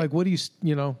That's forth. right. Like, what do you,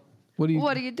 you know, what do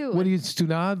you doing? What do you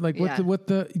stunad? Like, Yeah.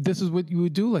 this is what you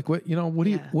would do. Like, what, you know, what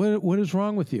do Yeah. you, what is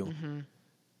wrong with you?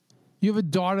 You have a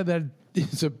daughter that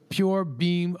is a pure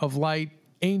beam of light,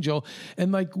 angel,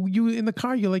 and like you in the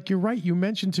car, you're right. You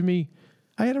mentioned to me,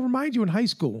 I had to remind you in high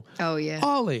school. Oh, yeah.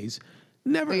 All A's.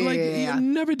 Never Yeah.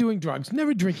 never doing drugs,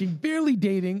 never drinking, barely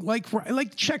dating, like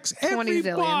checks 20 every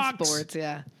zillion box, sports,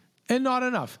 yeah. and not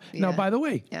enough. Now, Yeah. by the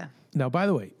way,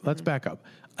 let's back up.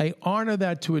 I honor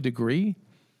that to a degree.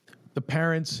 The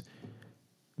parents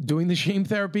doing the shame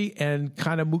therapy and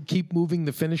kind of keep moving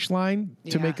the finish line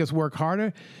to Yeah. make us work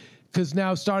harder. Because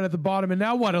now start at the bottom, and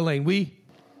now what, Elaine?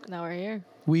 Now we're here.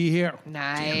 We here.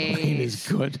 Nice. Damn, Elaine is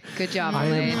good. Good job, I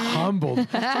am Elaine. humbled.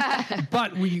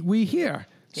 But we here.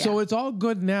 So Yeah. it's all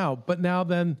good now. But now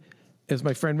then, as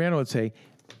my friend Randall would say,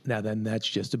 now then that's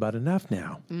just about enough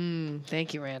now.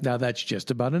 Thank you, Rand. Now that's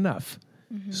just about enough.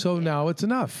 So now it's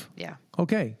enough. Yeah.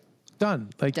 Okay.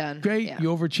 Done. Like, Done. great. Yeah. You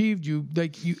overachieved.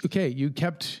 You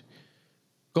kept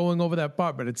going over that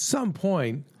bar. But at some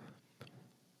point,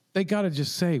 they got to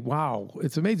just say, wow,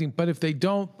 it's amazing. But if they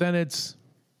don't, then it's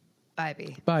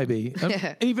Bye-bee.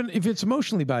 Even if it's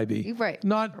emotionally Bye-bee. Right.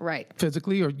 Not Right.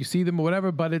 physically or you see them or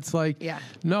whatever, but it's like, Yeah.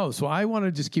 no. So I want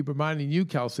to just keep reminding you,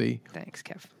 Kelsey, Thanks,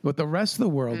 Kev. what the rest of the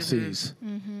world sees.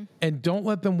 And don't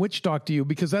let them witch doctor you,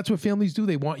 because that's what families do.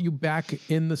 They want you back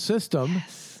in the system. You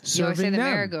always say Serving the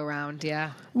them. merry-go-round,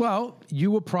 yeah. Well, you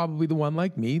were probably the one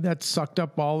like me that sucked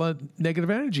up all the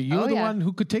negative energy. You Oh, were the yeah. one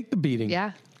who could take the beating.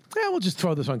 Yeah. Yeah, we'll just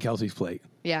throw this on Kelsey's plate.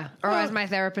 Yeah. Or as my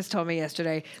therapist told me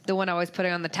yesterday, the one always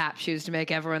putting on the tap shoes to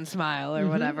make everyone smile or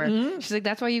whatever. She's like,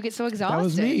 that's why you get so exhausted. That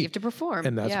was me. You have to perform.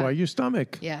 And that's Yeah. why your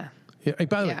stomach. Yeah. Yeah,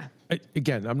 by the Yeah. way,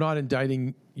 again, I'm not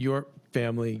indicting your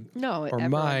family No, or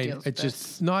everyone mine. deals It's with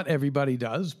just not everybody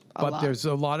does, but lot. there's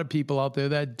a lot of people out there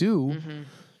that do.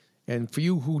 And for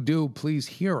you who do, please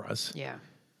hear us. Yeah.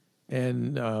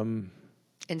 And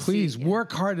And please see-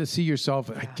 work hard to see yourself.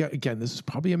 Again, this is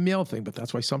probably a male thing, but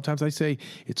that's why sometimes I say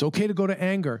it's okay to go to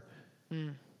anger.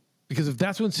 Because if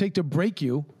that's what's take to break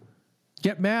you,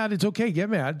 get mad. It's okay. Get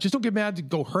mad. Just don't get mad to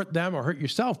go hurt them or hurt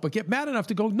yourself, but get mad enough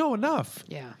to go, no, enough.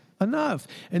 Yeah. Enough.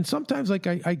 And sometimes, like,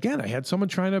 I had someone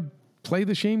trying to play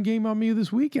the shame game on me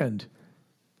this weekend.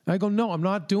 I go, no, I'm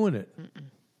not doing it.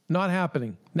 Not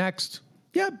happening. Next.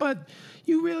 Yeah, but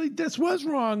you really, this was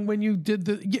wrong when you did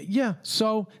the, yeah.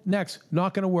 So next,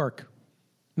 not going to work.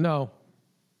 No.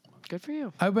 Good for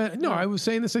you. I was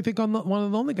saying this, I think, on one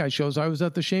of the Lonely Guy shows. I was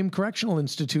at the Shame Correctional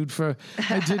Institute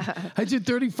I did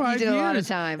 35 You did years. a lot of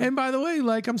time. And by the way,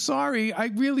 like, I'm sorry, I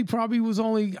really probably was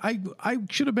only, I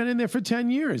should have been in there for 10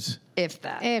 years. If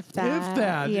that. If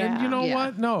that. Yeah. And you know Yeah.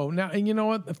 what? No. Now, and you know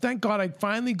what? Thank God I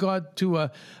finally got to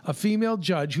a female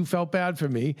judge who felt bad for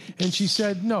me. And she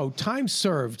said, no, time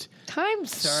served. Time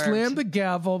served. Slam the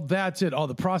gavel. That's it. Oh,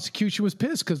 the prosecution was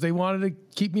pissed because they wanted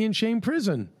to keep me in shame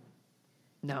prison.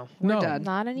 No. We're No. done.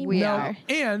 Not anymore. We No. are.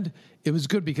 And it was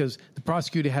good because the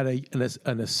prosecutor had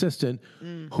an assistant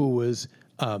who was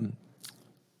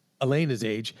Elena's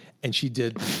age, and she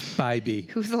did Bye-bee.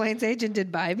 Who's Elaine's agent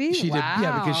did Bybee? She wow. did,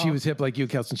 yeah, because she was hip like you,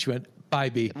 Kelsey. She went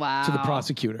Bye-bee Wow. to the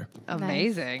prosecutor.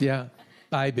 Amazing. Yeah,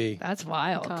 Bye-bee. That's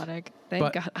wild. Iconic. Thank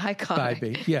But- God. Iconic.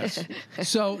 Bye-bee, yes.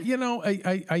 So,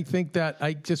 I think that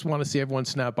I just want to see everyone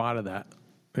snap out of that,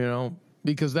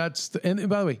 because that's, and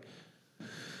by the way,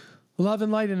 love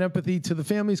and light and empathy to the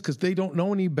families because they don't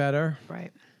know any better.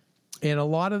 Right. And a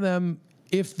lot of them,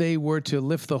 if they were to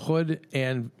lift the hood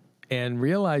and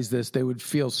realize this, they would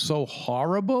feel so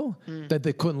horrible that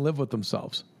they couldn't live with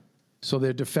themselves. So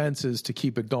their defense is to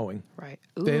keep it going. Right.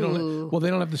 They Ooh.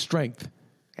 don't have the strength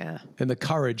Yeah. and the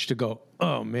courage to go,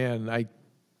 oh man,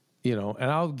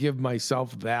 and I'll give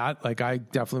myself that. Like, I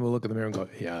definitely will look in the mirror and go,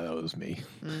 yeah, that was me.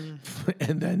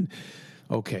 And then,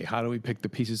 okay, how do we pick the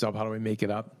pieces up? How do we make it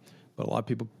up? But a lot of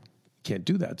people can't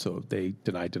do that. So they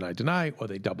deny, or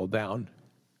they double down.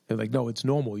 They're like, no, it's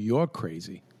normal. You're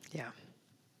crazy. Yeah.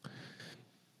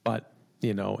 But,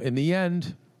 in the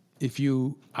end, if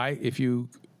you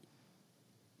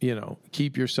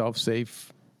keep yourself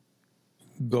safe,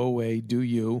 go away, do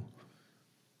you,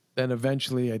 then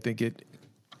eventually I think it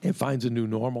finds a new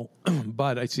normal.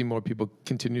 But I see more people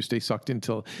continue to stay sucked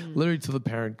until literally till the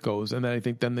parent goes. And then I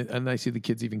think and I see the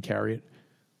kids even carry it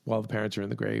while the parents are in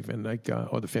the grave, and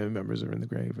or the family members are in the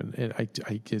grave. And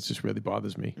it just really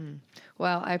bothers me.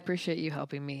 Well, I appreciate you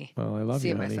helping me. Well, I love see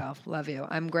you, it honey. myself. Love you.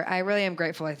 I really am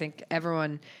grateful. I think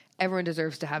everyone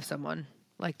deserves to have someone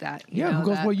like that. you Yeah, know, who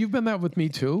goes, that- well, you've been that with me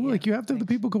too. Like, you have to have the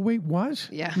people go, wait, what?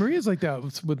 Yeah. Maria's like that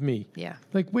with me. Yeah.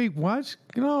 Like, wait, what?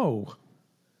 No.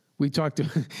 We talked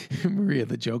to Maria.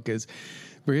 The joke is,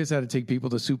 Maria's had to take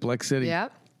people to Suplex City.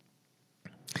 Yep.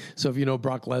 So if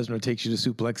Brock Lesnar takes you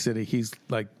to Suplex City, he's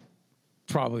like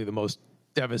probably the most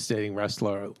devastating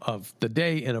wrestler of the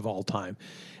day and of all time.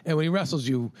 And when he wrestles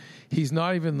you, he's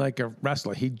not even like a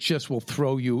wrestler. He just will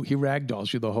throw you. He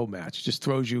ragdolls you the whole match. Just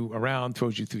throws you around,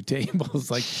 throws you through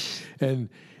tables. And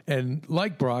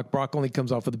like Brock only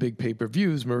comes off with the big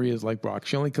pay-per-views. Maria's like Brock.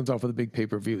 She only comes off with the big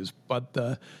pay-per-views.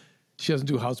 But she doesn't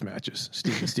do house matches,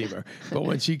 Steven Steamer. But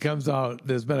when she comes out,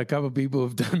 there's been a couple of people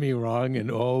who've done me wrong,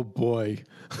 and oh boy.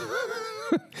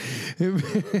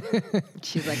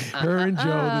 She's like, Her and Joe,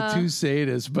 the two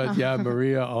sadists, but yeah,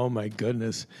 Maria, oh my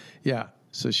goodness. Yeah.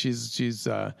 So she's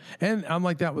and I'm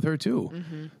like that with her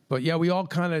too. But yeah, we all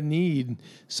kind of need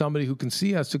somebody who can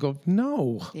see us to go,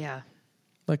 no, yeah.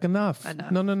 like enough.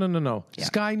 No. Yeah.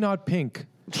 Sky, not pink.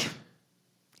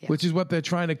 Which is what they're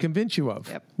trying to convince you of.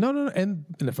 Yep. No. And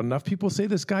if enough people say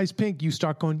the sky's pink, you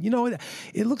start going,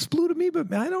 it looks blue to me,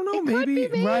 but I don't know. It could be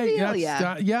maybe, Right.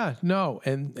 yeah. No.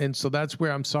 And so that's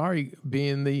where I'm sorry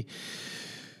being the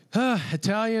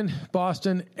Italian,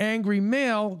 Boston, angry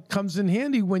male comes in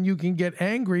handy when you can get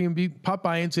angry and be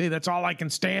Popeye and say, that's all I can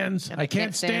stand. I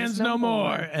can't stand no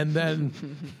more. And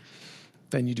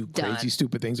then you do crazy,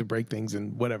 stupid things or break things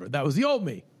and whatever. That was the old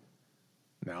me.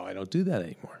 Now I don't do that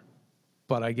anymore.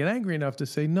 But I get angry enough to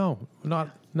say, not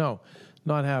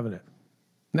having it.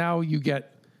 Now you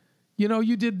get,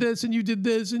 you did this and you did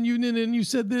this and you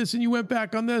said this and you went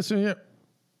back on this. And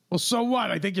well, so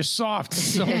what? I think you're soft.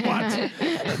 So what?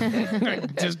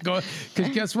 Just go.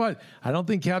 Because guess what? I don't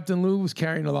think Captain Lou was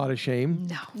carrying a lot of shame.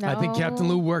 No. I think Captain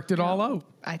Lou worked it all out.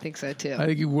 I think so too. I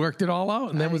think he worked it all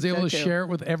out and then was able to too. share it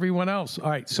with everyone else. All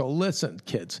right. So listen,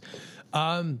 kids.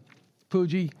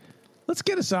 Pooji, let's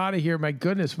get us out of here. My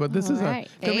goodness. But this is going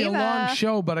to be a long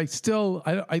show, but I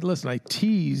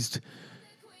teased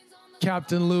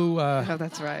Captain Lou. Oh,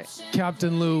 that's right.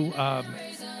 Captain Lou,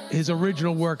 his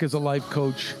original work as a life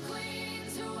coach,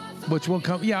 which will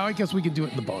come. Yeah, I guess we can do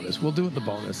it in the bonus. We'll do it in the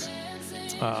bonus.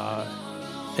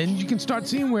 And you can start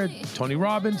seeing where Tony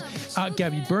Robbins,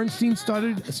 Gabby Bernstein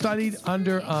studied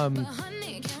under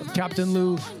Captain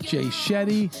Lou, Jay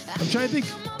Shetty. I'm trying to think,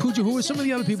 Pooja, who were some of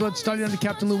the other people that studied under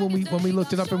Captain Lou when we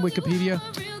looked it up in Wikipedia?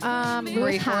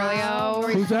 Marie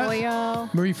Forleo. Who's that?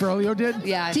 Marie Forleo did?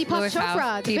 Yeah. Deepak Louis Chopra,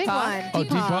 House. the big one. Oh,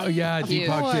 Deepak. Yeah, Huge.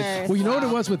 Deepak did. Well, you know what it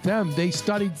was with them?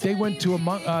 They went to a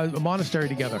monastery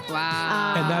together.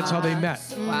 Wow. And that's how they met.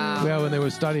 Wow. Yeah, when they were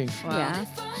studying. Wow. Yeah.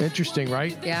 Interesting,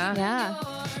 right? Yeah.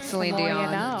 Yeah. Celine The more Dion.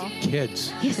 you know.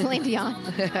 Kids. Yeah, Celine Dion. All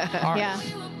right. Yeah.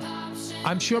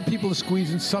 I'm sure people are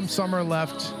squeezing some summer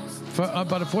left,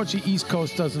 but unfortunately, East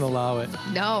Coast doesn't allow it.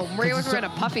 No, Maria was wearing a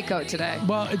puffy coat today.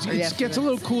 Well, it gets yesterday. a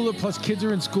little cooler, plus kids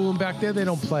are in school, and back there, they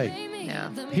don't play.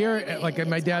 Yeah. Here, like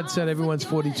my dad said, everyone's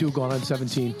 42 going on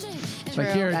 17.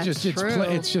 Like here, it's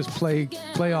just play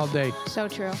all day. So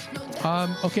true.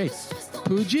 Okay,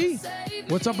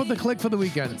 Pooji, what's up with the click for the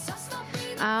weekend?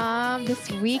 This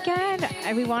weekend,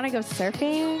 we want to go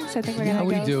surfing, so I think we're going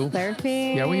to go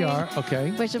surfing. Yeah, we are.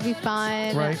 Okay. Which will be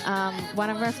fun. Right.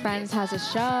 One of our friends has a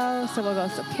show, so we'll go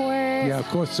support. Yeah, of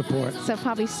course, support. So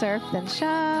probably surf then show.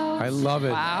 I love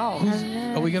it. Wow.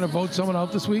 Are we going to vote someone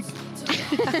out this week?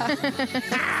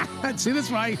 See, that's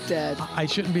why I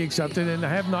shouldn't be accepted, and I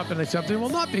have not been accepted, and will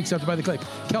not be accepted by the click.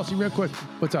 Kelsey, real quick,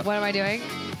 what's up? What am I doing?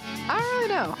 I don't really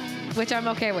know, which I'm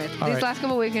okay with. All These right. last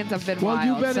couple weekends have been Well,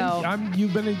 wild.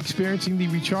 you've been experiencing the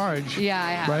recharge. Yeah,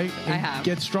 I have. Right? I And have.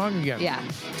 Get strong again. Yeah.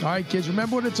 All right, kids,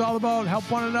 remember what it's all about. Help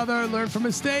one another, learn from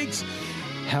mistakes,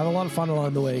 have a lot of fun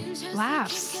along the way.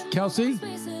 Laughs. Kelsey,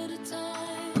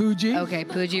 Pooji, Okay,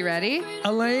 Pooji, ready?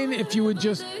 Elaine, if you would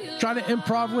just try to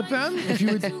improv with them, if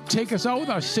you would take us out with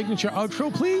our signature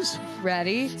outro, please.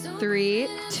 Ready? 3,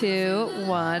 2,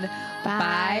 1.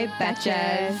 Bye,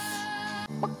 betches.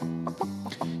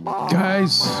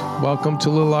 Guys, welcome to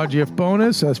Little RGF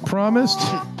Bonus. As promised,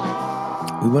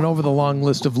 we went over the long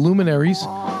list of luminaries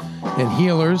and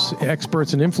healers,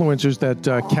 experts, and influencers that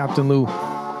Captain Lou,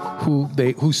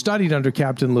 who studied under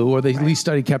Captain Lou, or they at least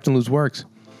studied Captain Lou's works.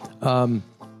 Now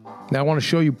I want to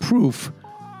show you proof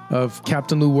of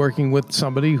Captain Lou working with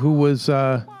somebody who was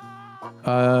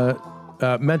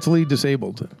mentally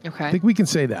disabled. Okay. I think we can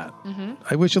say that.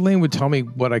 I wish Elaine would tell me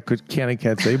what I can and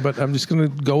can't say, but I'm just going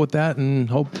to go with that and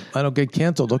hope I don't get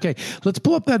canceled. Okay, let's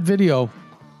pull up that video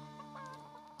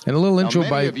and a little intro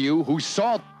many of you who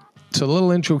saw So a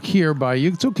little intro here by you.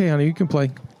 It's okay, honey. You can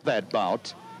play. that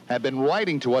bout have been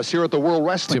writing to us here at the World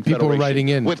Wrestling So people are Federation writing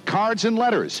in. with cards and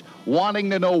letters wanting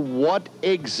to know what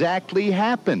exactly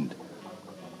happened.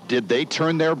 Did they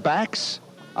turn their backs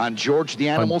on George the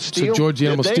Animal Steel? So George the Did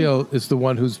Animal they? Steel is the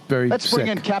one who's very Let's sick. bring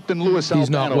in Captain Louis He's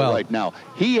not Albano well. right now.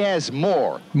 He has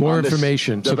more on this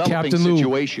information. So developing Captain Lou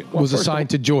situation. Well, was first of assigned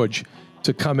to George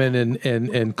to come in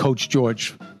and coach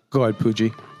George. Go ahead,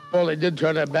 Pooji. Well, they did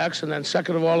turn their backs, and then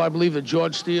second of all, I believe that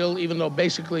George Steele, even though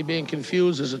basically being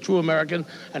confused as a true American,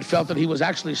 and felt that he was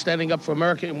actually standing up for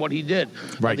America in what he did.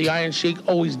 Right. The Iron Sheik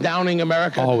always downing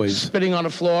America, Always. spitting on the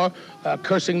floor,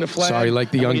 cursing the flag. Sorry,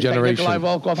 like the And young when you take generation.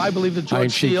 Nikolai Volkov, I believe that Iron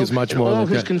George Sheik Steele, is much in more all like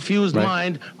his that. confused Right.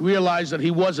 mind, realized that he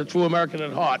was a true American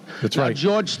at heart. That's Now, right.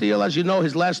 George Steele, as you know,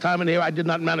 his last time in here, I did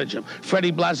not manage him.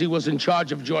 Freddie Blassie was in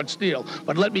charge of George Steele.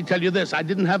 But let me tell you this, I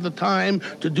didn't have the time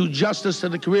to do justice to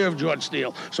the career of George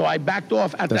Steele. So I backed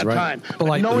off at That's that right. time. But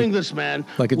Politely. knowing this man,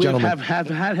 Like a we gentleman. have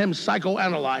had him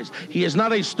psychoanalyzed. He is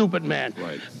not a stupid man.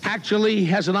 Right. Actually, he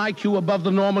has an IQ above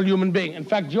the normal human being. In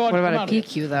fact, George, What come about out a here.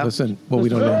 PQ, though? Listen, well, we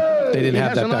don't know. They didn't He have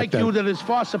has that an back IQ then. that is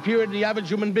far superior to the average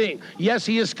human being. Yes,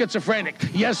 he is schizophrenic.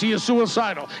 Yes, he is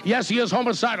suicidal. Yes, he is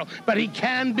homicidal. But he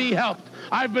can be helped.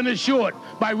 I've been assured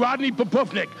by Rodney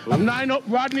Popufnik of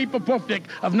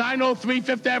 903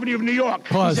 Fifth Avenue of New York.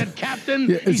 Pause. He said, Captain,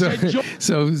 Yeah, he said,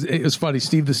 so it was funny.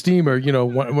 Steve the Steamer,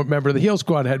 one member of the Heel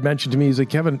Squad, had mentioned to me, he's like,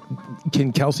 Kevin,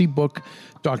 can Kelsey book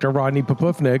Dr. Rodney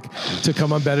Popufnik to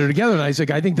come on Better Together? And I was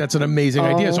like, I think that's an amazing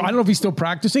idea. So I don't know if he's still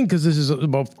practicing because this is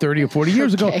about 30 or 40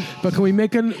 years ago. But can we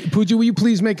make Pooja, will you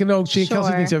please make a note? Kelsey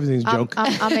thinks everything's a joke.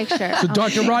 I'll make sure. So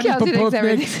Dr. Rodney Kelsey thinks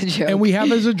everything's a Popufnik, joke. and we have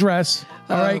his address.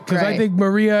 All right, because I think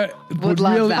Maria would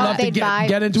love really that. love to They'd vibe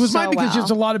get into his so mind, because well.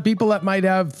 there's a lot of people that might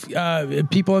have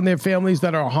people in their families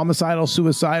that are homicidal,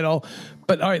 suicidal.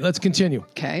 But all right, let's continue.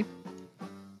 Okay.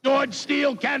 George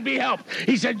Steele can be helped.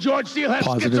 He said George Steele has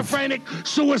Positive. schizophrenic,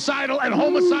 suicidal, and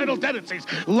homicidal tendencies.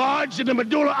 Lodged in the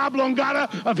medulla oblongata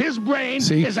of his brain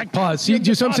See, is a pause. See,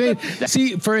 just what I'm saying.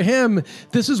 See, for him,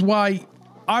 this is why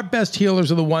our best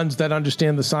healers are the ones that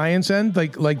understand the science end,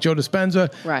 like Joe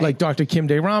Dispenza, Right. like Dr. Kim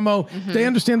De Ramo. They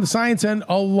understand the science end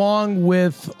along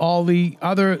with all the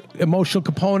other emotional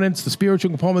components, the spiritual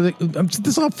component. This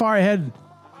is how far ahead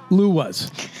Lou was.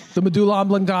 The medulla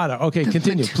oblongata. Okay,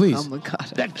 continue, please. Oh my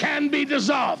God. that can be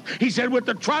dissolved. He said with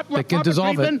the They can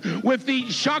dissolve it. treatment, with the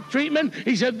shock treatment,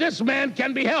 he said this man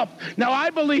can be helped. Now I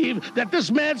believe that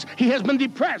this he has been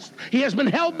depressed. He has been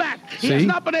held back. He has See?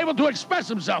 not been able to express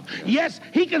himself. Yes,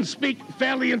 he can speak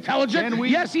fairly intelligent.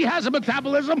 Yes, he has a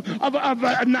metabolism of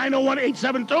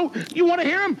 901-872. You want to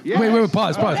hear him? Wait,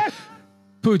 pause. Yes.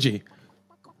 Pooji,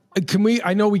 can we?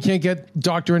 I know we can't get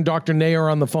Dr. and Dr. Nair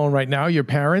on the phone right now, your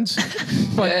parents,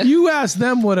 but you asked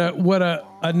them what a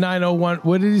 901.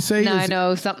 What did he say?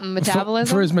 90 something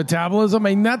metabolism. For his metabolism. I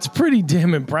mean, that's pretty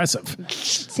damn impressive,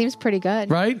 Seems pretty good.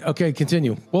 right? Okay,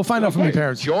 continue. We'll find out from your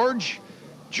parents. George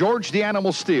the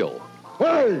Animal Steele.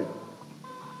 Hey!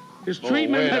 His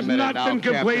treatment wait a has minute not now, been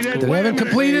Captain. completed. They Wait a haven't minute.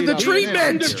 completed the He is treatment.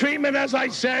 under treatment, as I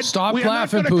said. Stop we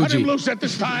laughing, are not going to cut him Pooji. loose at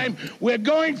this time. We're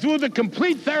going through the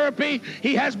complete therapy.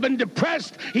 He has been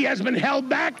depressed. He has been held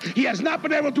back. He has not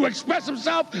been able to express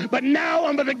himself. But now,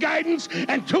 under the guidance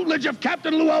and tutelage of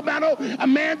Captain Lou Albano, a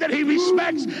man that he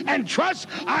respects and trusts,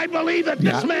 I believe that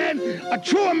this man, a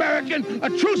true American, a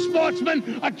true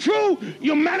sportsman, a true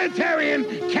humanitarian,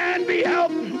 can be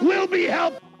helped, will be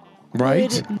helped.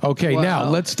 Right? Okay, now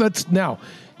let's now.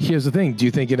 Here's the thing. Do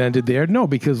you think it ended there? No,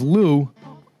 because Lou,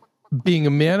 being a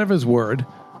man of his word,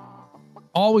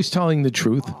 always telling the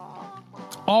truth,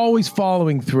 always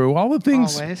following through, all the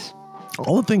things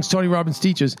Tony Robbins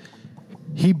teaches,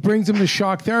 he brings him to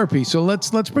shock therapy. So let's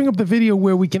bring up the video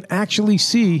where we can actually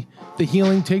see the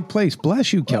healing take place.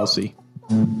 Bless you, Kelsey.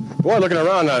 Boy, looking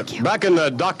around, back in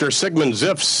Dr. Sigmund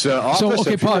Ziff's office, So,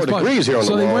 okay, a few pause. degrees here on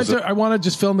So the they walls. went to, I want to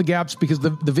just fill in the gaps because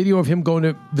the video of him going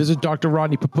to visit Dr.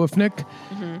 Rodney Popufnik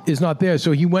is not there.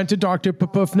 So he went to Dr.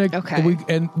 Popufnik, Okay.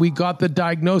 and we got the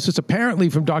diagnosis apparently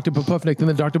from Dr. Popufnik, and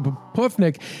then Dr.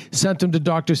 Popufnik sent him to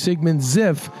Dr. Sigmund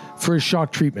Ziff for his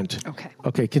shock treatment.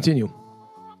 Okay, continue.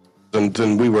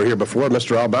 And we were here before,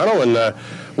 Mr. Albano, and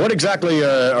what exactly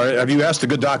have you asked the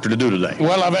good doctor to do today?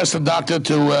 Well, I've asked the doctor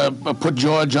to put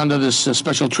George under this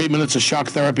special treatment. It's a shock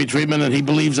therapy treatment, and he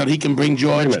believes that he can bring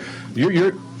George. Wait a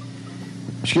minute.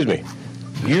 Excuse me.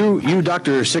 You,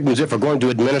 Dr. Sigmund Ziff, are going to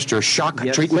administer shock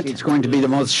treatment? It's going to be the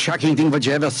most shocking thing that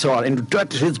you ever saw. And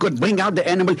that is good. Bring out the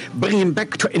animal, bring him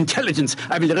back to intelligence.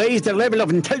 I will raise the level of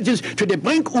intelligence to the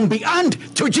brink and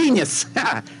beyond to genius.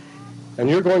 And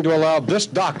you're going to allow this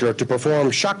doctor to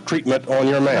perform shock treatment on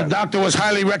your The man? doctor was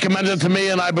highly recommended to me,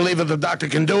 and I believe that the doctor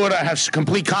can do it. I have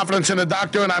complete confidence in the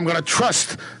doctor, and I'm going to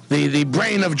trust the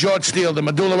brain of George Steele, the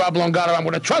medulla oblongata. I'm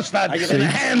going to trust that in the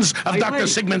hands of Dr.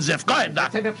 Sigmund Ziff. Go ahead,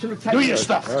 doctor. Do your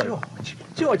stuff.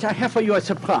 George, I have for you a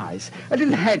surprise. A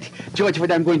little hat. George, what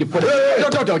I'm going to put...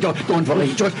 Don't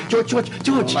worry.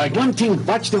 George. One thing.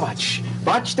 Watch the watch.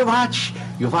 Watch the watch.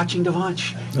 You're watching the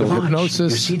watch. The watch.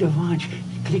 Hypnosis. You see the watch.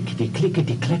 Clickety, click.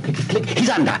 He's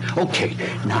under. Okay.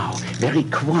 Now, very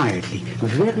quietly,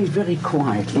 very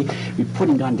quietly, we're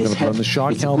putting on this Gonna put hat. on the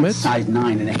shock It's a helmet. good size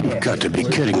 9.5. You've got to be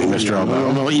kidding me, Mr.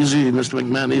 Albano. No, easy, Mr.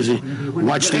 McMahon, easy.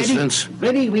 Watch this, Vince.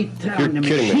 Ready? We turn the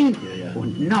kidding machine.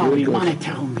 Now you want to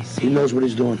tell me. He knows what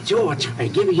he's doing. George, I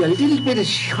give you a little bit of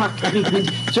shock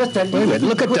treatment. Just a little minute,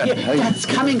 look at bit. that. Yeah, that's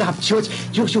coming up, George.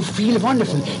 George, you feel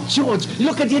wonderful. George,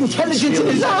 look at the intelligence in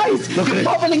his eyes. The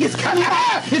bubbling is coming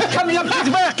up. It's coming up. It's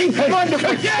working. Wonderful.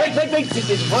 Wait.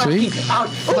 It's working out.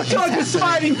 Oh, George is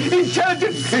smiling.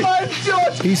 Intelligent smile,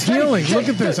 George. He's healing. Look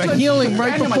at this. A healing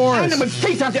right before us. Animal.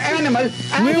 Face on the animal.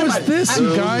 Where was this,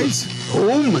 you guys?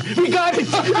 Boom! We got it!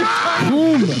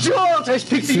 Boom! George, I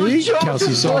speak to you, See? George.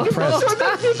 Kelsey's so impressed.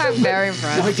 I'm very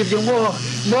impressed. Now I give you more.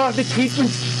 More the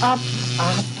treatment. Up.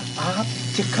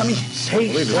 You're coming.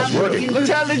 Say something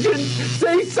intelligent.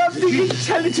 Say something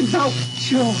intelligent now,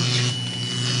 George.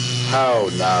 How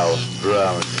now,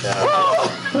 brown cow?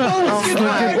 Look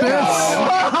at this.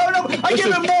 Oh, no. I give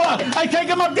him more. I take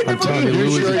him up. Give him telling you, Lou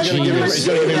is a genius.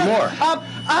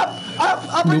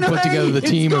 Up. Lou put together the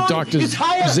team of Dr.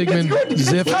 Zygmunt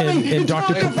Ziff and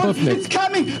Dr. It's Kapufnik.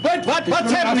 coming.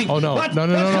 What's happening? Oh, no.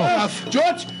 No.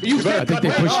 George, you I think they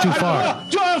pushed too far.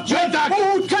 George, wait, Doc.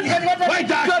 Wait,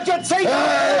 Doc. George, say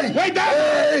something. Wait,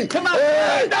 Doc. Come on.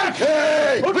 Hey, Doc.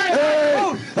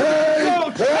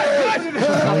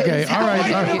 Okay, all right.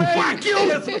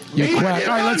 You quack.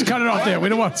 All right, let's cut it off there. We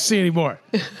don't want to see anymore.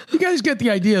 You guys get the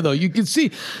idea, though. You can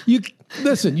see.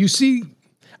 Listen, you see.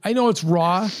 I know it's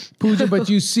raw, Pooja, but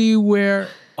you see where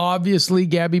obviously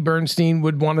Gabby Bernstein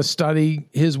would want to study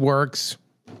his works,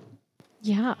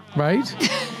 Yeah. right?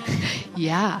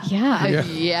 Yeah.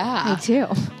 Me too.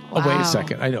 Oh, wait a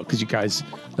second. I know, because you guys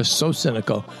are so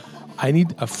cynical. I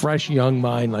need a fresh young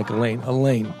mind like Elaine.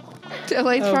 Elaine,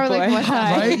 Elaine's probably like, what?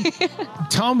 right?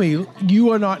 Tell me you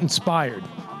are not inspired.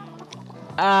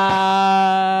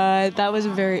 That was a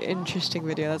very interesting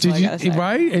video. That's all I gotta say.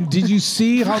 Right? And did you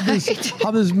see how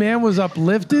this man was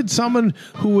uplifted? Someone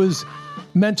who was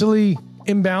mentally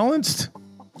imbalanced?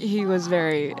 He was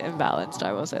very imbalanced,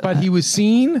 I will say But that. he was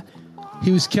seen. He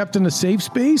was kept in a safe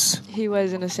space. He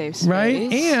was in a safe space.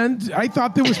 Right? And I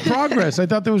thought there was progress. I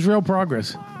thought there was real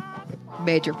progress.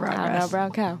 Major Now progress.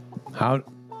 brown cow. How?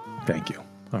 Thank you.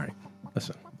 All right.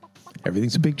 Listen.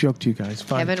 Everything's a big joke to you guys.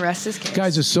 Fine. Kevin, rest his case.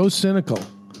 Guys are so cynical.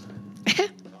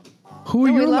 Who are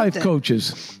No, we your loved life it.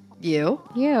 coaches? You?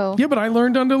 Yeah, but I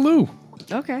learned under Lou.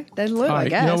 Okay. Then Lou, All I right,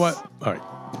 guess. you know what? All right.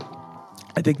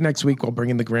 I think next week we'll bring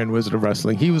in the Grand Wizard of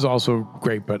Wrestling. He was also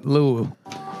great, but Lou,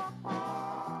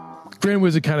 Grand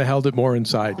Wizard kind of held it more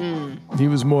inside. He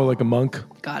was more like a monk,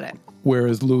 Got it.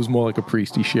 whereas Lou's more like a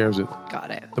priest. He shares it.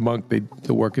 Got it. The monk,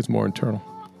 the work is more internal.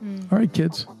 All right,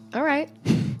 kids. All right.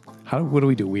 What do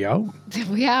we do? We out?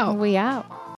 We out. We out.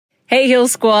 Hey, Heal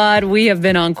Squad, we have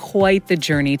been on quite the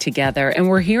journey together, and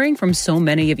we're hearing from so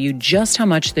many of you just how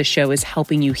much this show is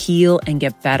helping you heal and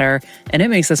get better, and it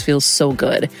makes us feel so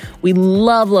good. We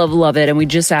love, love, love it, and we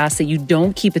just ask that you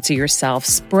don't keep it to yourself.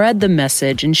 Spread the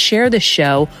message and share the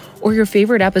show or your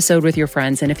favorite episode with your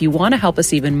friends. And if you want to help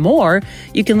us even more,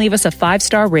 you can leave us a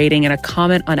 5-star rating and a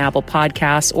comment on Apple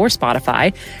Podcasts or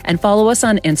Spotify, and follow us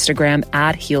on Instagram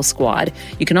at Heal Squad.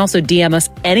 You can also DM us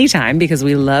anytime because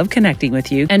we love connecting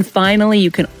with you. And finally, you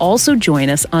can also join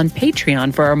us on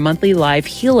Patreon for our monthly live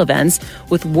heal events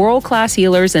with world-class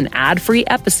healers and ad-free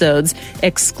episodes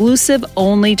exclusive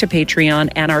only to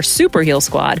Patreon and our Super Heal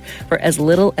Squad for as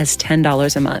little as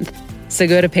 $10 a month. So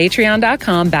go to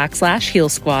patreon.com/Heal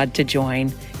Squad to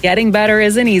join. Getting better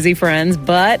isn't easy, friends,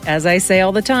 but as I say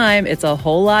all the time, it's a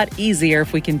whole lot easier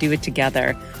if we can do it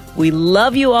together. We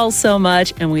love you all so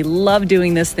much, and we love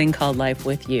doing this thing called life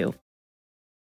with you.